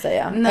jag i alla fall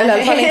säga. Nej. Eller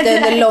i alla fall inte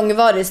under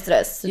långvarig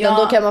stress. Utan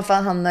då kan man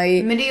fan hamna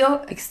i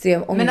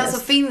extrem ångest. Men alltså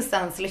finns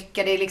ens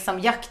lycka, det är liksom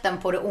jakten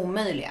på det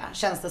omöjliga,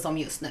 känns det som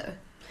just nu.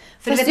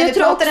 För fast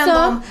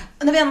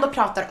när vi ändå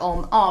pratar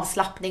om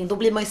avslappning, då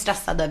blir man ju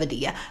stressad över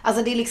det.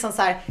 Alltså det är liksom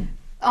så här,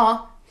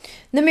 ja.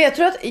 Nej, men jag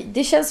tror att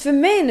det känns för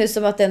mig nu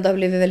som att det ändå har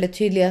blivit väldigt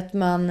tydligt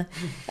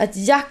att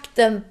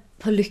jakten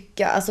på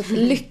lycka, alltså att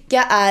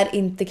lycka är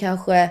inte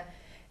kanske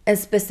en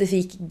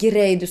specifik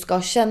grej du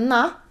ska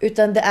känna,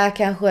 utan det är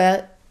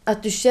kanske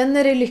att du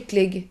känner dig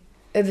lycklig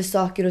över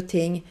saker och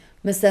ting,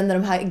 men sen när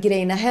de här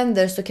grejerna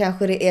händer så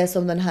kanske det är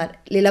som den här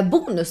lilla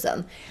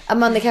bonusen. Att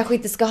man kanske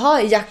inte ska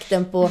ha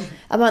jakten på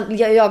att man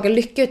jagar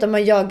lycka, utan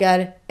man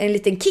jagar en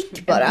liten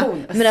kick bara.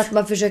 Men att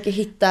man försöker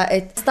hitta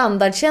ett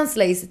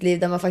standardkänsla i sitt liv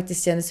där man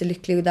faktiskt känner sig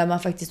lycklig och där man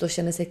faktiskt då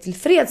känner sig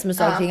tillfreds med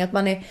saker och ting. Att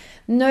man är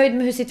nöjd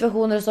med hur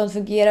situationer och sånt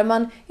fungerar.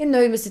 Man är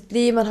nöjd med sitt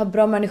liv, man har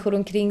bra människor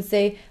omkring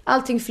sig.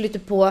 Allting flyter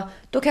på.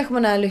 Då kanske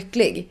man är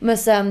lycklig. Men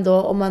sen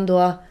då, om man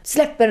då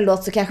släpper en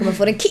låt så kanske man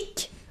får en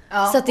kick.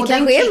 Ja, så att det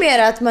kanske är mer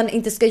att man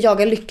inte ska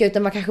jaga lycka,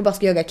 utan man kanske bara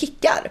ska jaga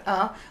kickar.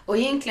 Ja, och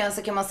egentligen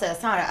så kan man säga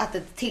så här att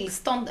ett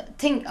tillstånd,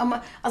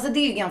 alltså det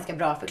är ju ganska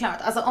bra förklarat.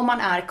 Alltså om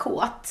man är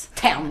kåt,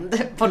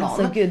 tänd på någon.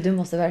 Alltså gud, du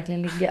måste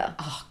verkligen ligga.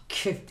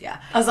 Gud ja.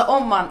 Alltså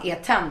om man är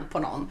tänd på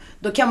någon,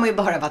 då kan man ju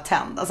bara vara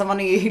tänd. Alltså man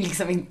är ju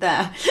liksom inte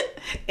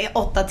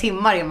 8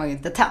 timmar är man ju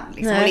inte tänd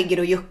liksom, och ligger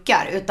och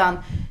juckar, utan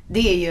det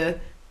är ju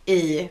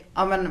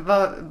ja men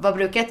vad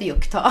brukar ett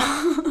juck ta?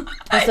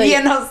 Alltså,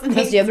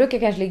 jag brukar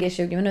kanske ligga i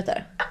 20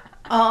 minuter.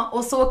 Ja,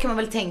 och så kan man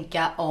väl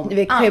tänka om.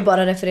 Vi kan ju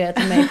bara referera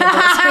till mig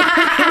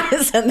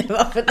sen det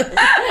var för dig.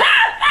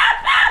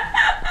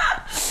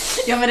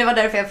 Ja, men det var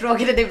därför jag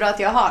frågade. Det är bra att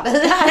jag har det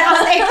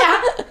här.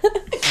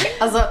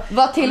 Alltså,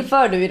 vad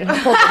tillför du i den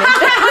här podden?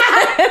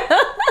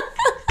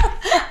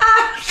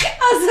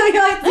 Alltså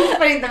jag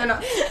tillför inte med någon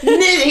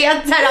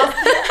nyheter.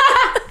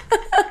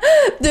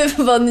 Du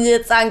får vara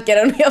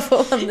nyhetsankare om jag får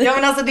vara. Ja,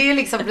 men alltså det är ju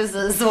liksom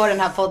precis så den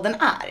här podden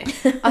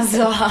är.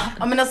 Alltså,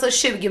 ja, men alltså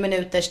 20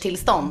 minuters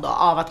tillstånd då,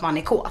 av att man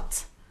är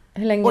kåt.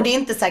 Hur länge? Och det är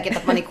inte säkert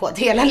att man är kåt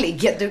hela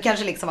ligget. Du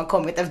kanske liksom har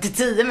kommit efter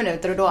 10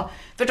 minuter och då,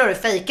 förstår du,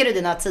 fejkar du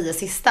dina 10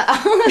 sista.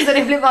 Så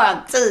det blir bara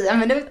 10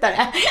 minuter.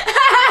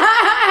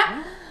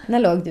 När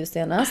låg du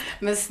senast?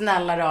 Men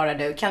snälla rara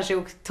du, kanske i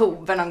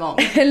oktober någon gång.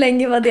 Hur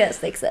länge var det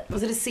sexet?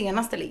 Alltså det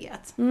senaste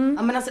ligget. Ja,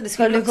 men alltså det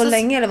skulle höll du på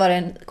länge eller var det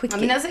en quickie?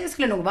 Ja, men alltså, det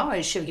skulle nog vara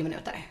i 20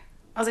 minuter.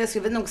 Alltså jag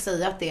skulle nog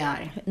säga att det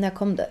är. När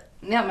kom du?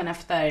 Ja, men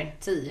efter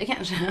 10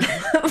 kanske.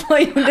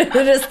 Vad gjorde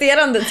du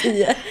resterande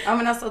 10? Ja,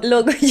 men alltså.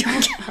 Låg och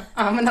jogga.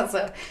 Ja, men alltså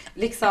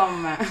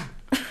liksom.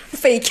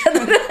 Fejkade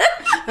du?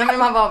 Nej, men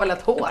man var väl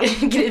ett hål.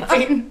 Grip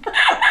in.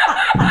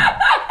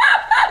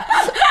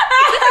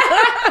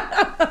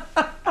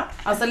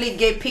 Alltså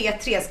ligga i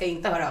P3 ska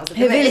inte höra av sig.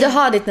 Hur vill du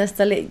ha ditt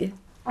nästa ligg?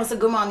 Alltså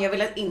gumman, jag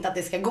vill inte att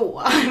det ska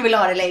gå. Jag vill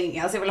ha det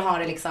länge. Alltså jag vill ha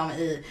det liksom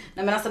i.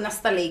 Nej, men alltså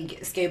nästa ligg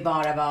ska ju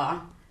bara vara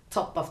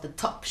top of the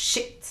top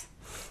shit.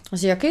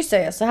 Alltså jag kan ju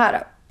säga så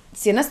här.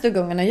 Senaste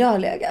gångerna jag har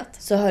legat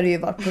så har det ju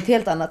varit på ett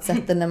helt annat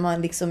sätt än när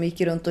man liksom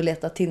gick runt och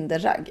letade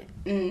Tinder-ragg.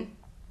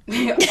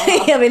 Ja.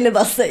 Jag ville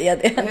bara säga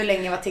det. Hur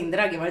länge var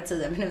Tinder-raggen? Var det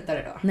 10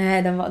 minuter då?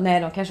 Nej,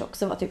 de kanske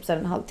också var typ så här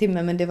en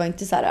halvtimme, men det var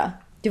inte så här.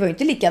 Det var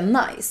inte lika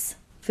nice.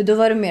 För då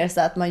var det mer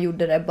så att man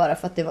gjorde det bara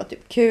för att det var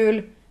typ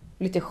kul,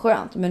 lite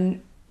skönt,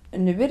 men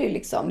nu är det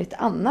liksom lite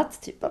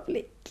annat typ av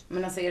ligg.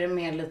 Men alltså är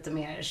det lite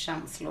mer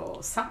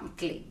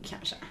känslosamt ligg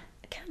kanske?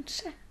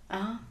 Kanske.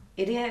 Ja.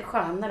 Är det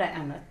skönare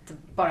än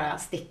att bara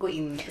sticka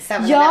in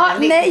 7-11? Ja,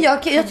 nej,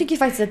 jag tycker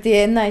faktiskt att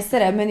det är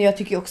niceare, men jag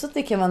tycker också att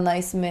det kan vara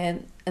nice med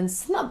en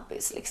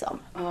snabbis liksom.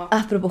 Ja.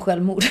 Apropå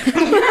självmord.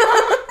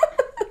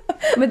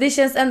 Men det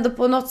känns ändå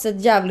på något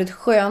sätt jävligt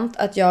skönt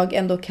att jag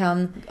ändå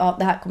kan, ja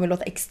det här kommer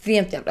låta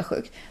extremt jävla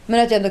sjukt, men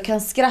att jag ändå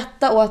kan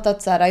skratta åt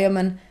att så här, ja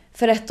men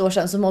för 1 år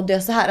sedan så mådde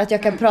jag så här, att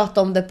jag kan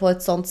prata om det på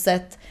ett sånt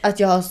sätt att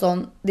jag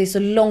har det är så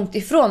långt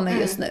ifrån mig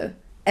just nu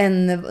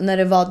än när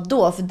det var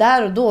då, för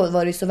där och då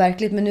var det ju så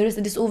verkligt, men nu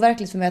är det så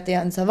overkligt för mig att jag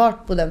ens har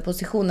varit på den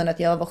positionen att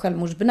jag var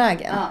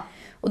självmordsbenägen. Ja.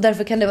 Och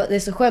därför kan det är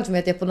så skönt för mig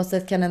att jag på något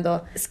sätt kan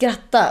ändå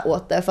skratta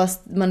åt det,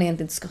 fast man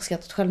egentligen inte ska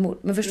skratta åt självmord.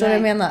 Men förstår du vad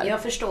jag menar?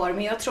 Jag förstår,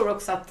 men jag tror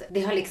också att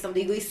det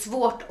går ju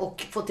svårt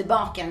att få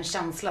tillbaka en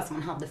känsla som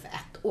man hade för 1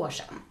 år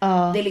sedan.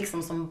 Det är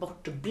liksom som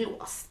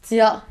bortblåst.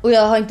 Ja, och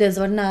jag har inte ens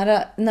varit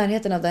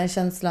närheten av den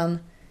känslan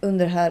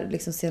under de här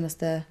liksom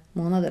senaste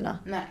månaderna.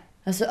 Nej.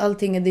 Alltså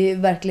allting, det är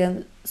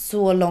verkligen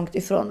så långt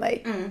ifrån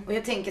mig. Och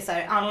jag tänker så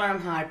här, alla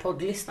de här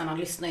poddlyssnarna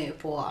lyssnar ju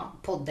på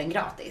podden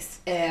gratis.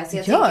 Så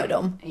jag gör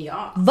de?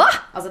 Ja. Va?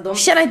 Alltså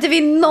Känner inte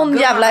vi någon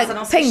jävla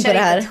peng på det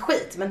här?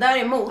 Skit, men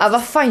däremot. Ja,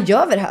 vad fan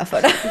gör vi det här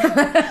för?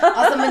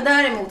 Alltså men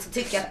däremot så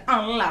tycker jag att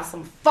alla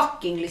som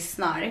fucking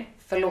lyssnar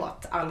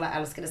förlåt alla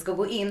älskade, ska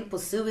gå in på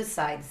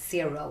Suicide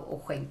Zero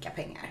och skänka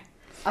pengar.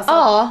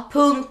 Alltså,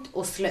 punkt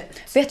och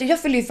slut. Vet du, jag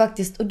fyller ju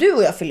faktiskt, och du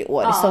och jag fyller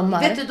år i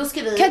sommar. Vet du, då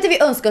ska vi... Kan inte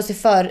vi önska oss i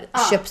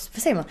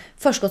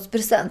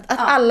förskottspresent? Att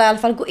alla i alla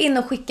fall går in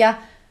och skicka.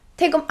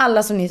 Tänk om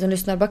alla som ni som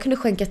lyssnar bara kunde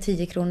skänka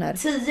 10 kronor.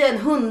 10, en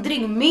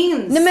hundring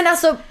minst. Nej men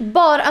alltså,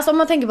 om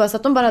man tänker bara så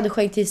att de bara hade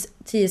skänkt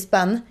 10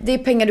 spänn. Det är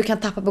pengar du kan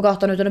tappa på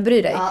gatan utan att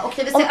bry dig. Ja,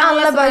 okay, om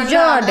alla bara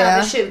gör det.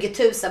 Över 20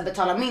 000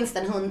 betalar minst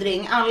en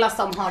hundring. Alla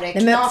som har det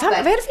knapert. Men fan,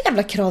 vad är det för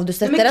jävla krav du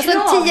sätter? Alltså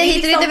en 10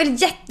 hit, det är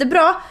väl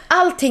jättebra.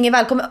 Allting är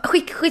välkommen.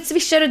 Skit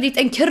swishar du dit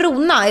en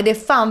krona, är det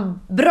fan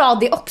bra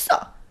det också.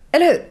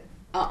 Eller hur?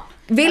 Ja.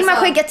 Vill man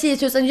skänka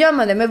 10 000 gör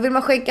man det. Men vill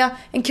man skänka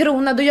en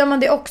krona då gör man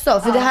det också.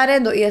 För det här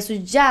ändå är så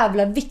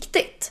jävla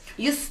viktigt.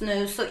 Just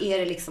nu så är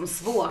det liksom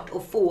svårt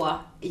att få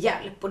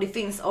hjälp. Och det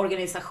finns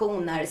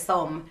organisationer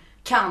som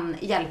kan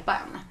hjälpa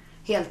en.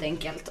 Helt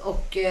enkelt.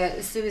 Och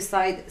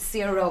Suicide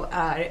Zero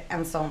är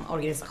en sån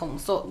organisation.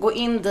 Så gå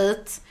in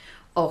dit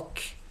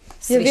och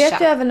swisha. Jag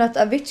vet ju även att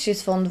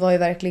Aviciis fond var ju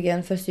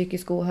verkligen för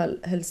psykisk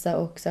ohälsa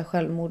och så här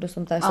självmord och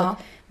sånt där. Så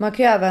man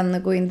kan ju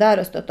även gå in där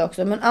och stötta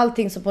också. Men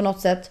allting som på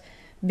något sätt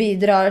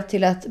bidrar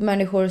till att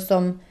människor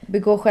som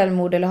begår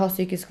självmord eller har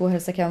psykisk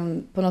ohälsa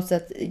kan på något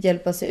sätt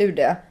hjälpa sig ur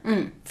det.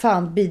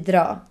 Fan,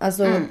 bidra.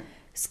 Alltså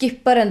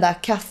skippa den där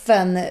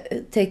kaffen,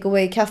 take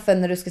away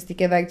kaffen när du ska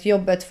sticka iväg till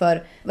jobbet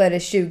för, vad är det,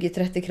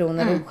 20-30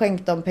 kronor och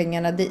skänk de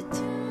pengarna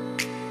dit.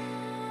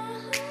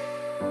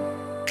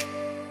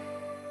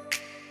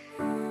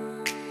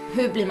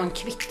 Hur blir man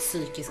kvitt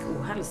psykisk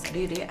ohälsa? Det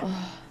är ju det.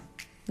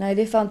 Nej,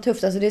 det är fan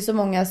tufft. Alltså det är så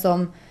många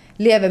som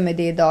lever med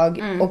det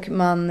idag och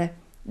man...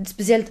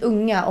 Speciellt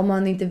unga, om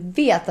man inte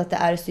vet att det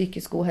är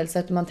psykisk ohälsa,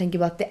 utan man tänker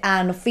bara att det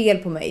är något fel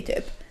på mig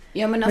typ.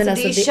 Ja, men det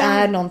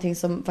är någonting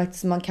som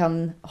faktiskt man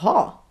kan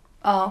ha.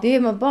 Ja. Det är,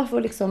 man bara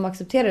får liksom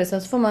acceptera det.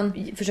 Sen så får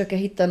man försöka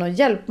hitta någon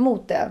hjälp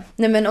mot det.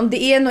 Nej, men om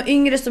det är någon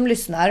yngre som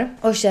lyssnar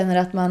och känner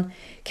att man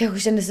kanske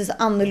känner sig så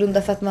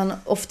annorlunda för att man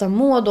ofta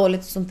mår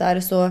dåligt och sånt där,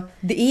 så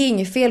det är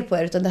inget fel på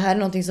er, utan det här är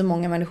någonting som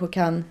många människor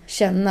kan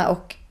känna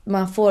och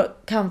man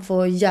kan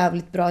få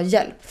jävligt bra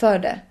hjälp för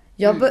det.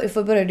 Jag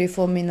började ju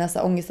få mina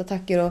så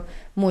ångestattacker och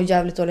må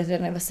jävligt dåligt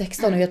redan när jag var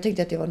 16 och jag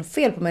tyckte att det var något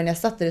fel på mig när jag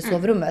satt där i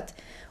sovrummet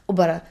och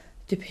bara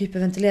typ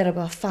hyperventilerade,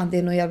 bara fan det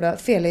är något jävla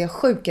fel, är jag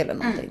sjuk eller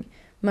någonting.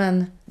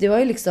 Men det var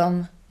ju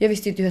liksom, jag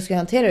visste inte hur jag skulle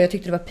hantera det, jag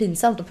tyckte det var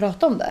pinsamt att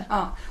prata om det.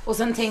 Ja, och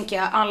sen tänker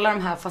jag, alla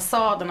de här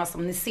fasaderna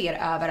som ni ser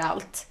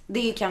överallt,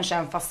 det är kanske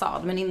en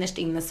fasad, men innerst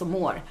inne så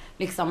mår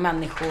liksom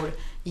människor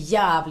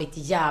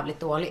jävligt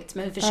dåligt.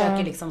 Men vi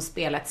försöker liksom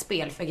spela ett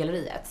spel för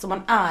galleriet, så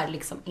man är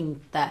liksom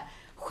inte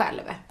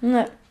själv.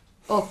 Nej.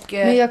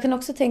 Men jag kan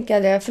också tänka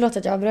det, förlåt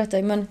att jag avbröt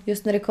dig, men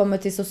just när det kommer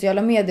till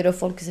sociala medier och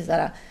folk säger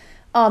såhär,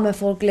 men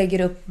folk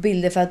lägger upp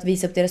bilder för att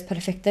visa upp deras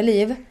perfekta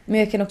liv. Men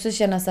jag kan också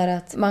känna så här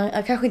att man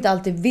kanske inte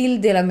alltid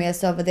vill dela med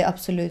sig av det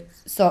absolut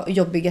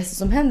jobbigaste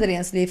som händer i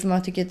ens liv, för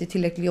man tycker att det är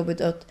tillräckligt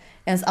jobbigt att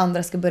ens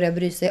andra ska börja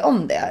bry sig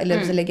om det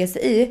eller lägga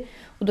sig i.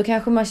 Och då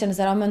kanske man känner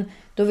så här, men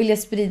då vill jag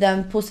sprida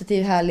en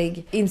positiv,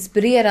 härlig,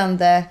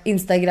 inspirerande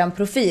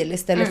Instagram-profil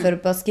istället för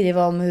att bara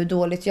skriva om hur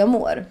dåligt jag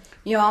mår.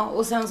 Ja,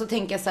 och sen så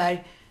tänker jag så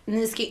här,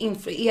 ni ska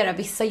influera,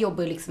 vissa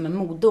jobbar liksom med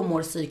mode och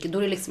mår psyke, då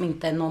är det liksom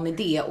inte någon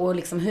idé. Och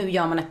liksom, hur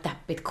gör man ett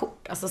deppigt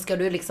kort? Alltså ska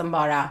du liksom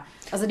bara...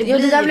 Alltså det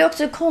där blir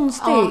också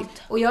konstigt. Ja,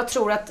 och jag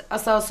tror att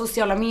alltså,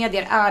 sociala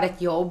medier är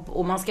ett jobb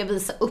och man ska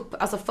visa upp,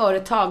 alltså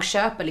företag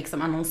köper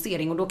liksom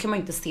annonsering och då kan man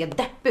ju inte se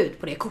depp ut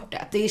på det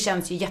kortet. Det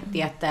känns ju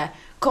jätte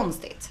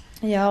konstigt.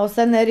 Ja, och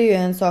sen är det ju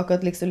en sak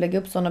att liksom lägga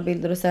upp sådana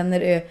bilder och sen är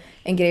det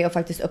en grej att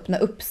faktiskt öppna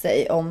upp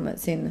sig om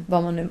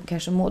vad man nu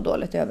kanske mår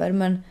dåligt över.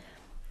 Men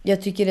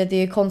jag tycker att det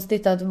är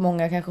konstigt att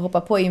många kanske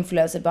hoppar på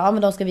influencers och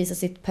men de ska visa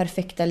sitt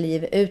perfekta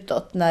liv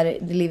utåt när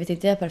livet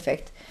inte är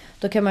perfekt.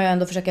 Då kan man ju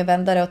ändå försöka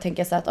vända det och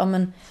tänka sig att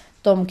men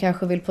de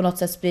kanske vill på något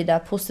sätt sprida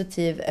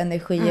positiv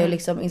energi och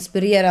liksom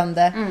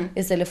inspirerande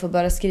istället för att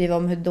bara skriva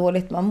om hur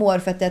dåligt man mår,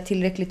 för att det är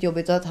tillräckligt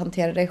jobbigt att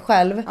hantera det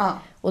själv.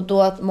 Och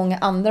då att många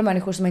andra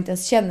människor som man inte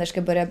ens känner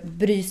ska börja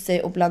bry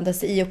sig och blanda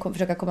sig i och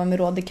försöka komma med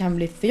råd, det kan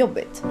bli för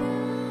jobbigt.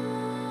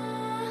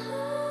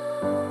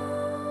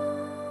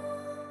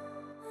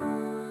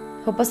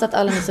 Hoppas att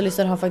alla ni som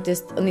lyssnar har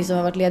faktiskt, och ni som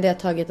har varit lediga,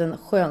 tagit en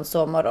skön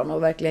sovmorgon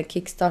och verkligen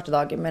kickstartat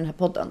dagen med den här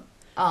podden.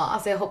 Ja,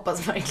 alltså jag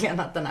hoppas verkligen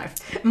att den här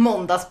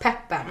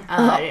måndagspeppen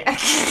är...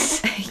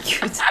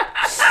 Gud.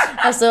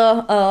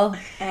 Alltså, ja.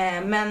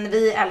 Men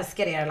vi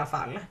älskar er i alla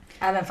fall.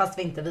 Även fast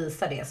vi inte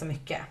visar det så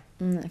mycket.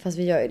 Fast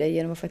vi gör ju det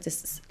genom att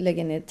faktiskt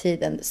lägga ner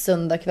tiden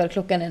söndag kväll.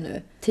 Klockan är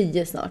nu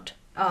 10 snart.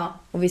 Ja.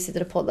 Och vi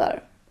sitter och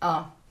poddar.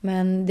 Ja.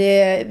 Men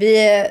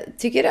vi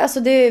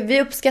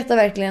uppskattar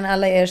verkligen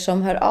alla er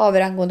som hör av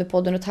er angående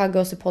podden och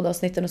taggar oss i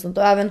poddavsnitten och sånt.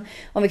 Och även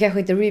om vi kanske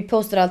inte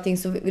repostar allting,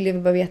 så vill vi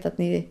bara veta att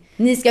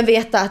ni ska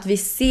veta att vi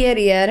ser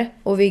er.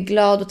 Och vi är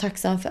glada och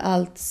tacksamma för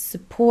allt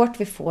support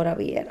vi får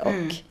av er.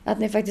 Och att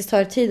ni faktiskt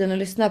tar tiden och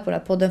lyssnar på den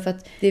här podden. För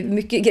att det är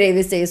mycket grejer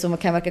vi säger som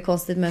kan verka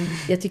konstigt, men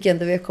jag tycker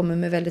ändå vi har kommit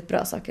med väldigt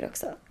bra saker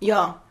också.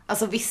 Ja,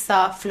 alltså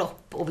vissa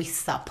flopp och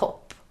vissa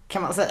pop.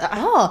 kan man säga.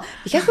 Ja,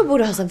 vi kanske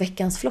borde ha som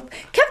veckans flopp.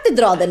 Kan vi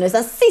inte dra den nu, så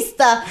här,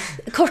 sista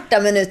korta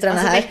minuterna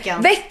alltså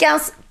här.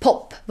 Veckans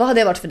pop, vad har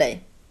det varit för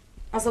dig?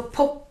 Alltså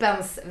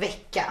poppens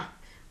vecka.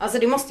 Alltså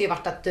det måste ju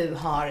varit att du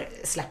har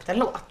släppt en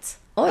låt.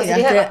 Oj,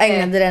 alltså, jag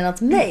ägnade den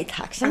åt mig,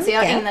 tack så alltså mycket.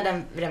 jag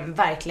ägnade den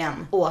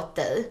verkligen åt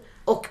dig.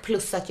 Och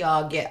plus att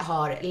jag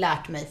har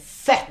lärt mig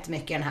fett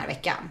mycket den här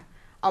veckan.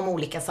 Om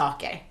olika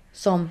saker.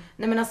 Som?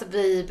 Nej men alltså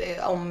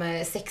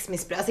om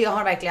sexmissbruk. Alltså jag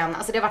har verkligen,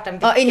 alltså det har varit en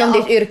vecka. Ja, inom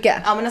ditt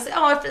yrke. Ja men alltså,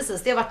 ja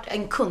precis. Det har varit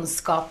en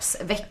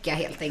kunskapsvecka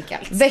helt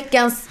enkelt.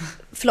 Veckans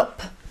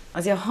flopp.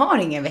 Alltså jag har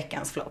ingen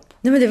veckans flopp.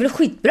 Nej men det är väl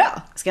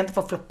skitbra. Ska jag inte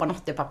få floppa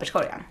något i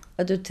papperskorgen?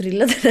 Att du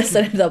trillade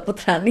nästan idag på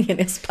träningen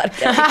jag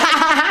sparkade.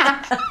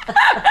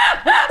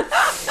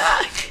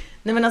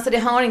 Nej men alltså det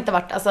har inte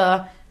varit, alltså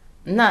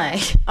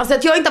nej. Alltså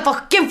att jag inte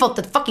har fått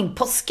ett fucking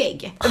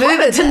påskägg.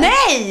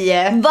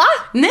 Nej! Va?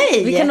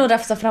 Nej! Vi kan nog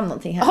rafsa fram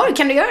någonting här.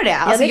 Kan du göra det?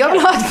 Alltså det jag kan.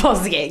 vill ha ett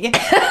påskägg.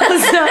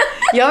 Alltså,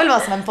 jag vill vara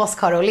som en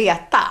påskhare och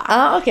leta.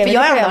 Okay, för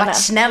jag har ändå varit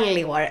snäll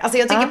i år. Alltså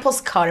jag tycker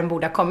påskharen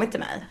borde ha kommit till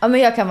mig. Ja men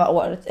jag kan vara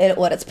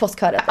årets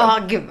påskhare. Ja,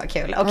 gud vad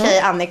kul. Okej,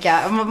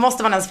 Annika,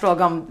 måste man ens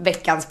fråga om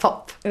veckans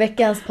pop?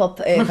 Veckans pop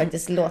är ju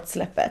faktiskt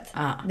låtsläppet.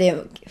 Det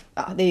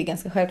är ju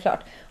ganska självklart.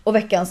 Och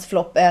veckans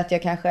flopp är att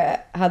jag kanske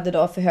hade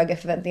då för höga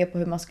förväntningar på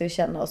hur man skulle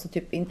känna och så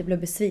typ inte blev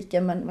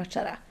besviken men vart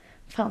såhär,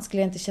 fan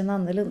skulle jag inte känna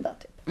annorlunda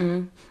typ.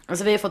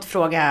 Alltså vi har fått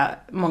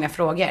många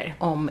frågor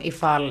om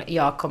ifall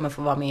jag kommer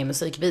få vara med i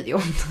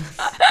musikvideon.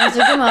 Alltså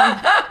kan man...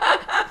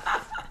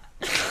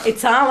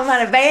 It's all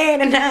about a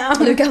baby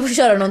now. Du kan få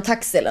köra någon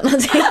taxi eller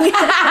någonting.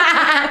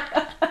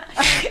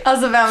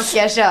 Alltså vem ska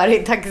jag köra i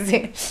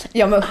taxi?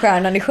 Ja men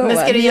stjärnan i showen.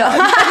 Men ska du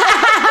göra?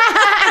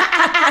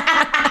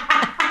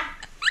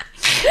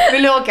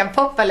 Vill du åka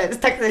pop eller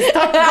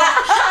taxistopp?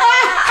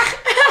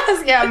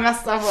 Ska jag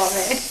mässa på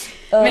mig?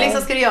 Men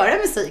liksom, ska du göra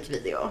en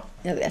musikvideo?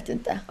 Jag vet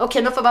inte.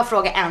 Okej, då får jag bara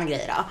fråga en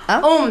grej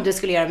då. Om du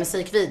skulle göra en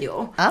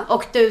musikvideo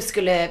och du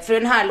skulle, för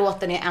den här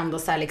låten är ändå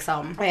så här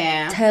liksom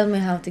Tell me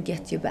how to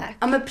get you back.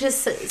 Ja men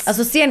precis.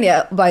 Alltså ser ni,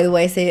 by the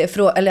way,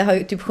 säger, eller har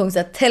ju typ sjungit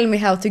såhär, tell me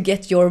how to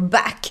get your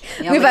back.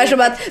 Ungefär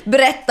som att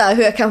berätta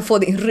hur jag kan få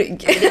din rygg.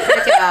 Det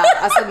tycker jag,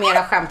 alltså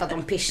mera skämt att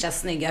de pischar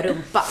snygga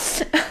rumpa.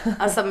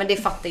 Alltså men det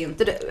fattar ju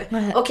inte du.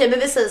 Okej, men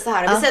vi säger så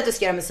här, vi säger att du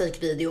ska göra en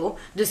musikvideo.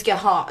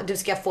 Du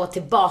ska få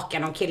tillbaka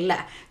någon kille.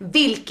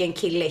 Vilken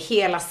kille i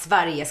hela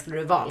Sverige skulle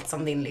du valt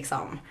som din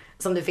liksom,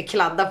 som du fick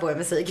kladda på i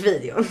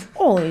musikvideon?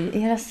 Oj, i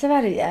hela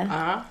Sverige?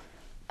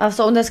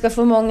 Alltså om det ska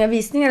få många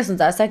visningar och sånt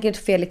där,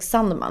 säkert Felix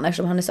Sandman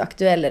eftersom han är så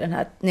aktuell i den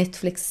här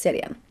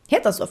Netflix-serien.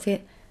 Heter han så?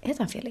 Heter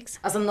han Felix?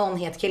 Alltså någon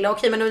het kille.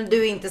 Okej, men om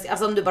du inte,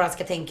 alltså om du bara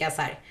ska tänka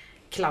så här,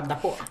 kladda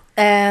på.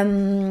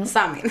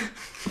 Samin.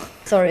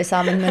 Sorry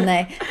Samin, men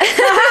nej.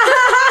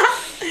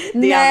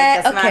 Det är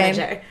Annikas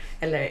manager.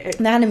 Eller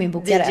nej, han är min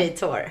bokare. DJ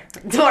Tor.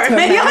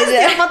 Men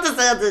jag får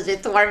inte säga DJ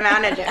Tor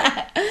manager.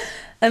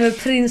 Nej men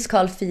prins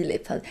Carl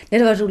Philip.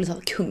 Det var roligt att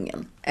ha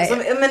kungen. Alltså,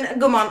 men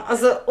gumman,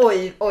 alltså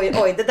oj.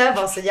 Det där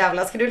var så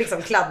jävla, ska du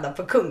liksom kladda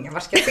på kungen? Var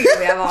ska jag se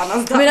var jag var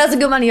någonstans? Men alltså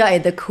gumman, jag är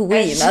the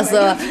queen.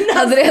 Alltså,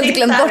 hade du helt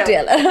glömt bort det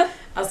eller?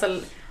 Alltså,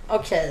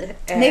 okej.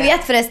 Ni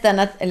vet förresten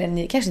att, eller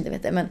ni kanske inte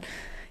vet det, men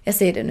jag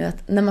säger det nu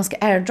att när man ska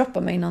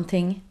airdroppa mig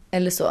någonting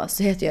eller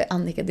så heter jag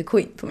Annika the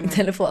Queen på min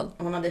telefon.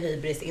 Hon hade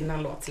hybris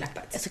innan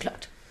låtsläppet. Ja,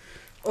 såklart.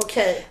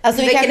 Okej.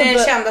 Alltså, vilken är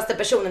den kändaste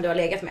personen du har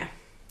legat med?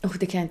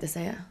 Det kan jag inte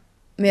säga.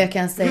 Men jag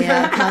kan säga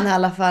att han har i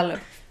alla fall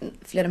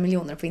flera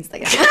miljoner på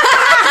Instagram.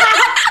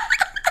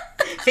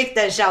 Fick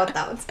du en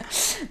shoutout?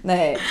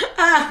 Nej,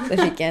 det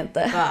fick jag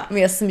inte.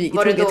 Men jag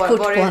smyger tog ett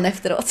kort på han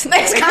efteråt.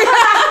 Nej,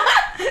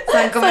 så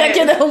jag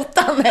kunde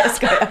hota han. Nej,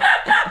 ska jag.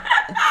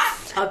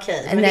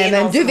 Okej. Nej,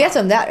 men du vet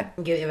vem det är.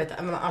 Gud, jag vet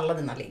men alla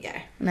dina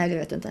ligger. Nej, det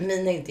vet du inte.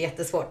 Mina är inte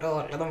jättesvårt att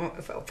hålla. De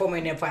får man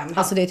ju ner på en.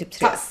 Alltså det är typ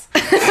 3. Pass.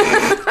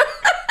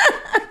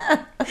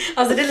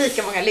 Alltså det är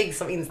lika många ligg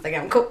som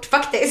Instagram-kort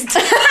faktiskt.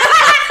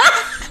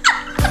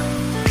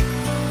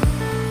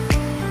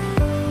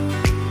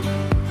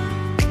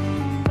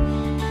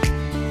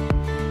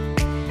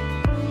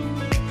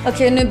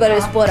 Okej, nu börjar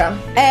det spåra.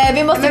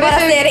 Vi måste bara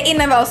säga det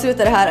innan vi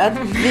avslutar det här att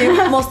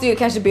vi måste ju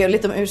kanske be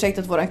lite om ursäkt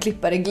åt våran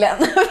klippare Glenn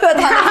för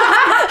att han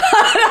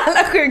har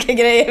alla sjuka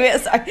grejer vi har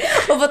sagt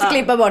och fått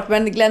klippa bort.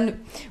 Men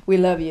Glenn, we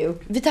love you.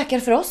 Vi tackar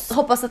för oss.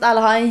 Hoppas att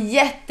alla har en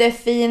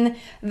jättefin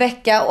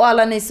vecka och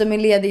alla ni som är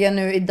lediga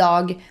nu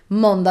idag,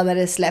 måndag när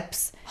det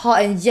släpps, ha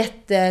en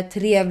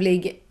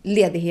jättetrevlig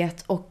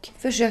ledighet och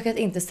försök att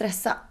inte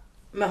stressa.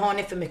 Men har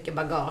ni för mycket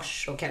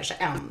bagage och kanske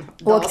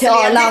åk till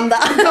Arlanda.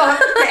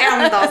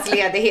 En dags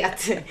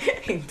ledighet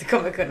inte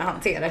kommer kunna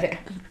hantera det.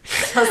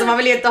 Alltså man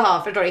vill ju inte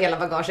ha, förstår du, hela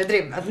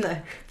bagageutrymmet nu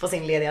på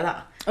sin lediga dag.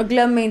 Och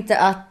glöm inte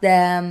att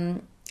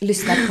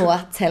lyssna på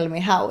Tell Me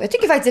How. Jag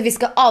tycker faktiskt att vi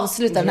ska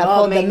avsluta den här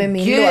podden med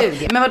min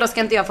låt. Men vadå, ska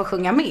inte jag få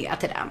sjunga med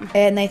till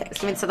den? Nej tack.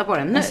 Ska vi inte sätta på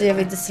den nu? Alltså jag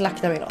vill inte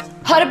slakta min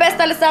låt. Ha det bäst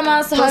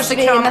allesammans, så hörs vi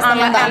nästa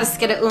alla måndag.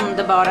 Älskade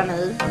underbara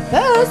ni.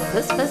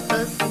 Puss.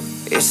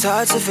 It's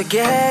hard to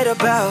forget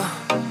about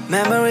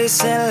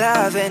memories and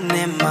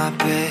loving in my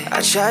bed.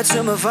 I tried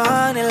to move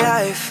on in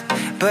life,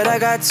 but I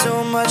got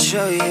too much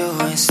of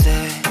you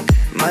instead.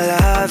 My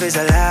love is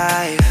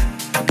alive.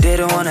 They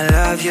don't wanna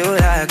love you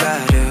like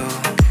I do.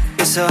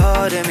 You're so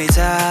holding me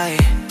tight.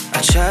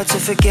 I tried to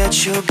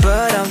forget you,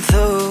 but I'm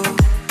through.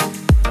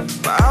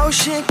 My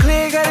ocean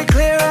clear, got a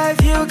clear eye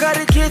view,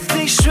 gotta get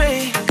things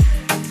straight.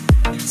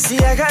 See,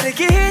 I gotta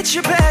get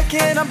you back,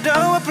 and I'm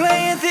done with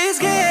playing these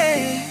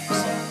games.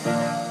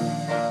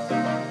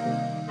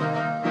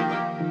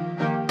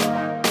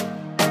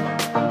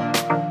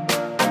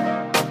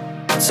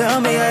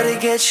 Tell me how to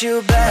get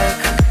you back.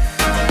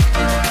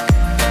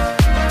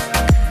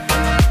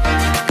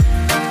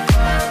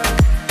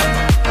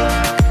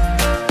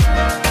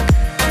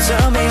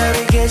 Tell me how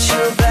to get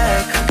you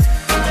back.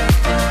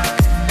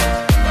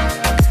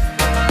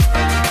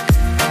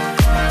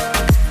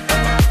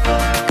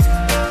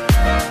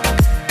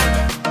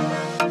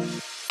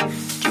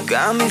 You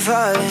got me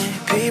falling,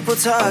 people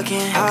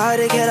talking, hard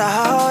to get a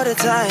hold of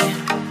time.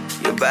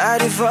 Your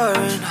body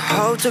foreign,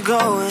 hope to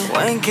going.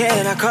 When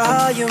can I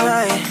call you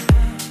mine?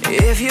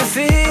 If you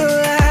feel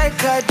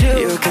like I do,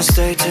 you can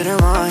stay till the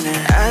morning.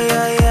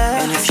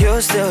 And if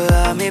you still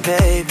love me,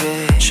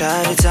 baby,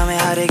 try to tell me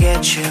how to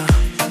get you.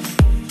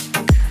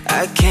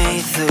 I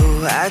came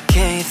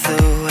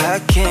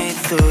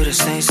through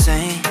this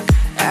insane.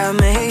 I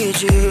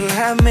made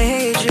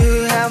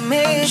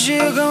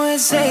you go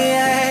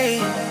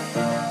insane.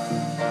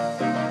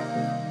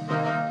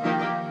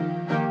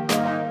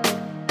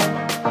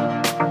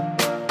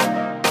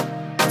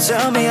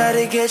 Tell me how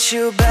to get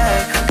you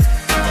back.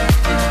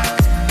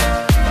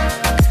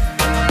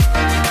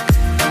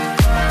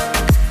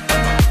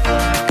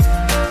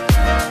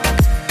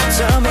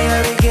 Tell me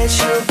how to get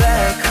you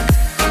back.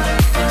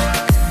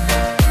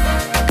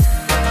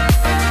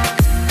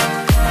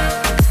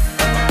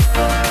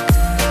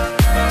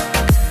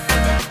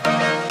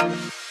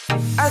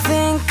 I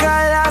think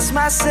I lost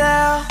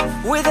myself.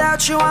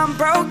 Without you I'm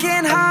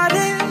broken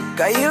hearted.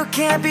 God, you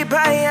can't be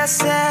by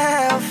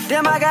yourself.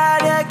 Damn, I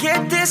gotta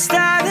get this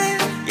started.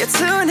 Yeah,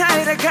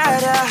 tonight I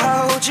gotta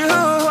hold you.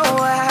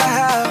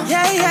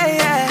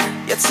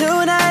 Yeah,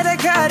 tonight I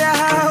gotta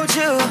hold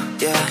you.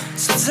 Yeah,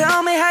 so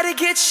tell me how to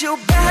get you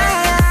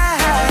back.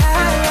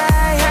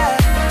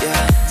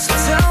 Yeah, so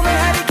tell me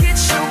how to get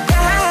you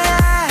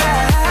back.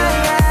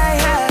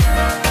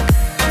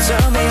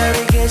 Tell me how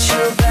to get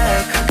you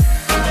back.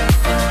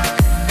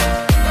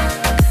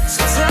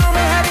 So tell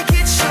me how to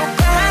get you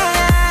back.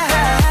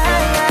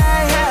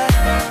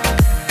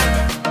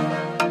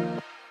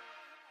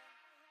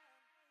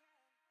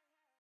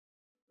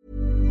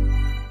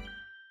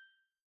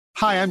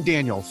 Hi, I'm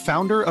Daniel,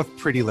 founder of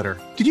Pretty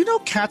Litter. Did you know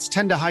cats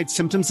tend to hide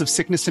symptoms of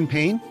sickness and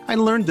pain? I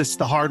learned this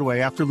the hard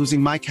way after losing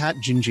my cat,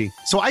 Gingy.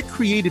 So I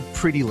created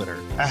Pretty Litter,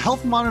 a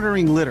health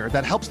monitoring litter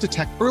that helps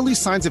detect early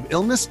signs of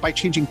illness by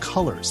changing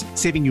colors,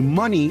 saving you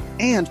money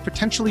and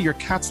potentially your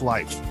cat's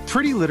life.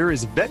 Pretty Litter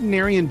is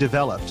veterinarian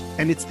developed,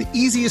 and it's the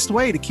easiest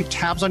way to keep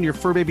tabs on your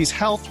fur baby's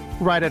health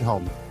right at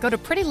home. Go to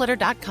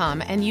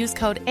prettylitter.com and use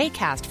code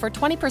ACAST for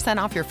 20%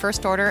 off your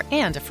first order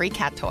and a free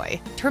cat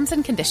toy. Terms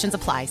and conditions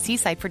apply. See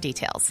site for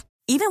details.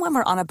 Even when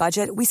we're on a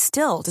budget, we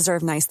still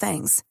deserve nice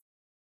things.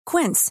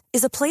 Quince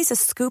is a place to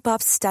scoop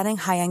up stunning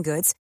high-end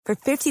goods for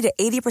 50 to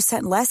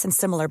 80% less than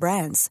similar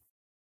brands.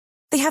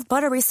 They have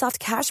buttery soft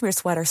cashmere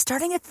sweaters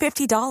starting at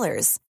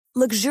 $50,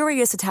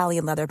 luxurious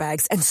Italian leather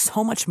bags, and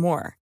so much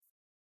more.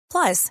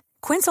 Plus,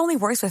 Quince only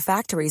works with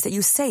factories that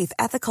use safe,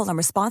 ethical, and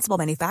responsible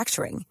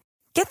manufacturing.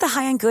 Get the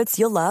high-end goods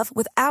you'll love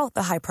without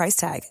the high price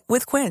tag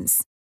with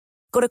Quince.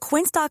 Go to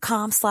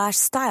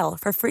quince.com/style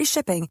for free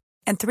shipping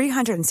and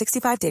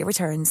 365-day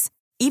returns.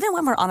 Even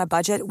when we're on a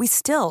budget, we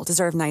still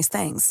deserve nice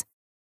things.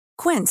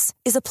 Quince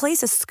is a place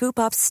to scoop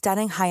up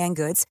stunning high-end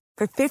goods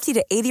for 50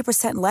 to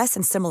 80% less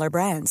than similar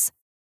brands.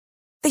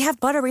 They have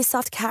buttery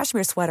soft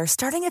cashmere sweaters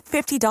starting at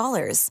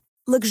 $50,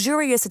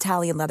 luxurious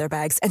Italian leather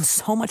bags, and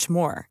so much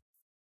more.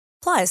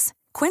 Plus,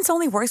 Quince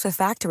only works with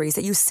factories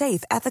that use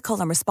safe, ethical,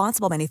 and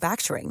responsible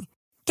manufacturing.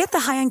 Get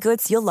the high-end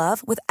goods you'll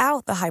love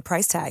without the high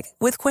price tag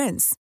with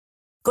Quince.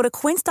 Go to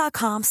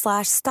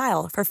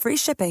quince.com/style for free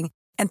shipping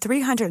and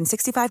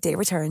 365-day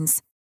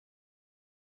returns.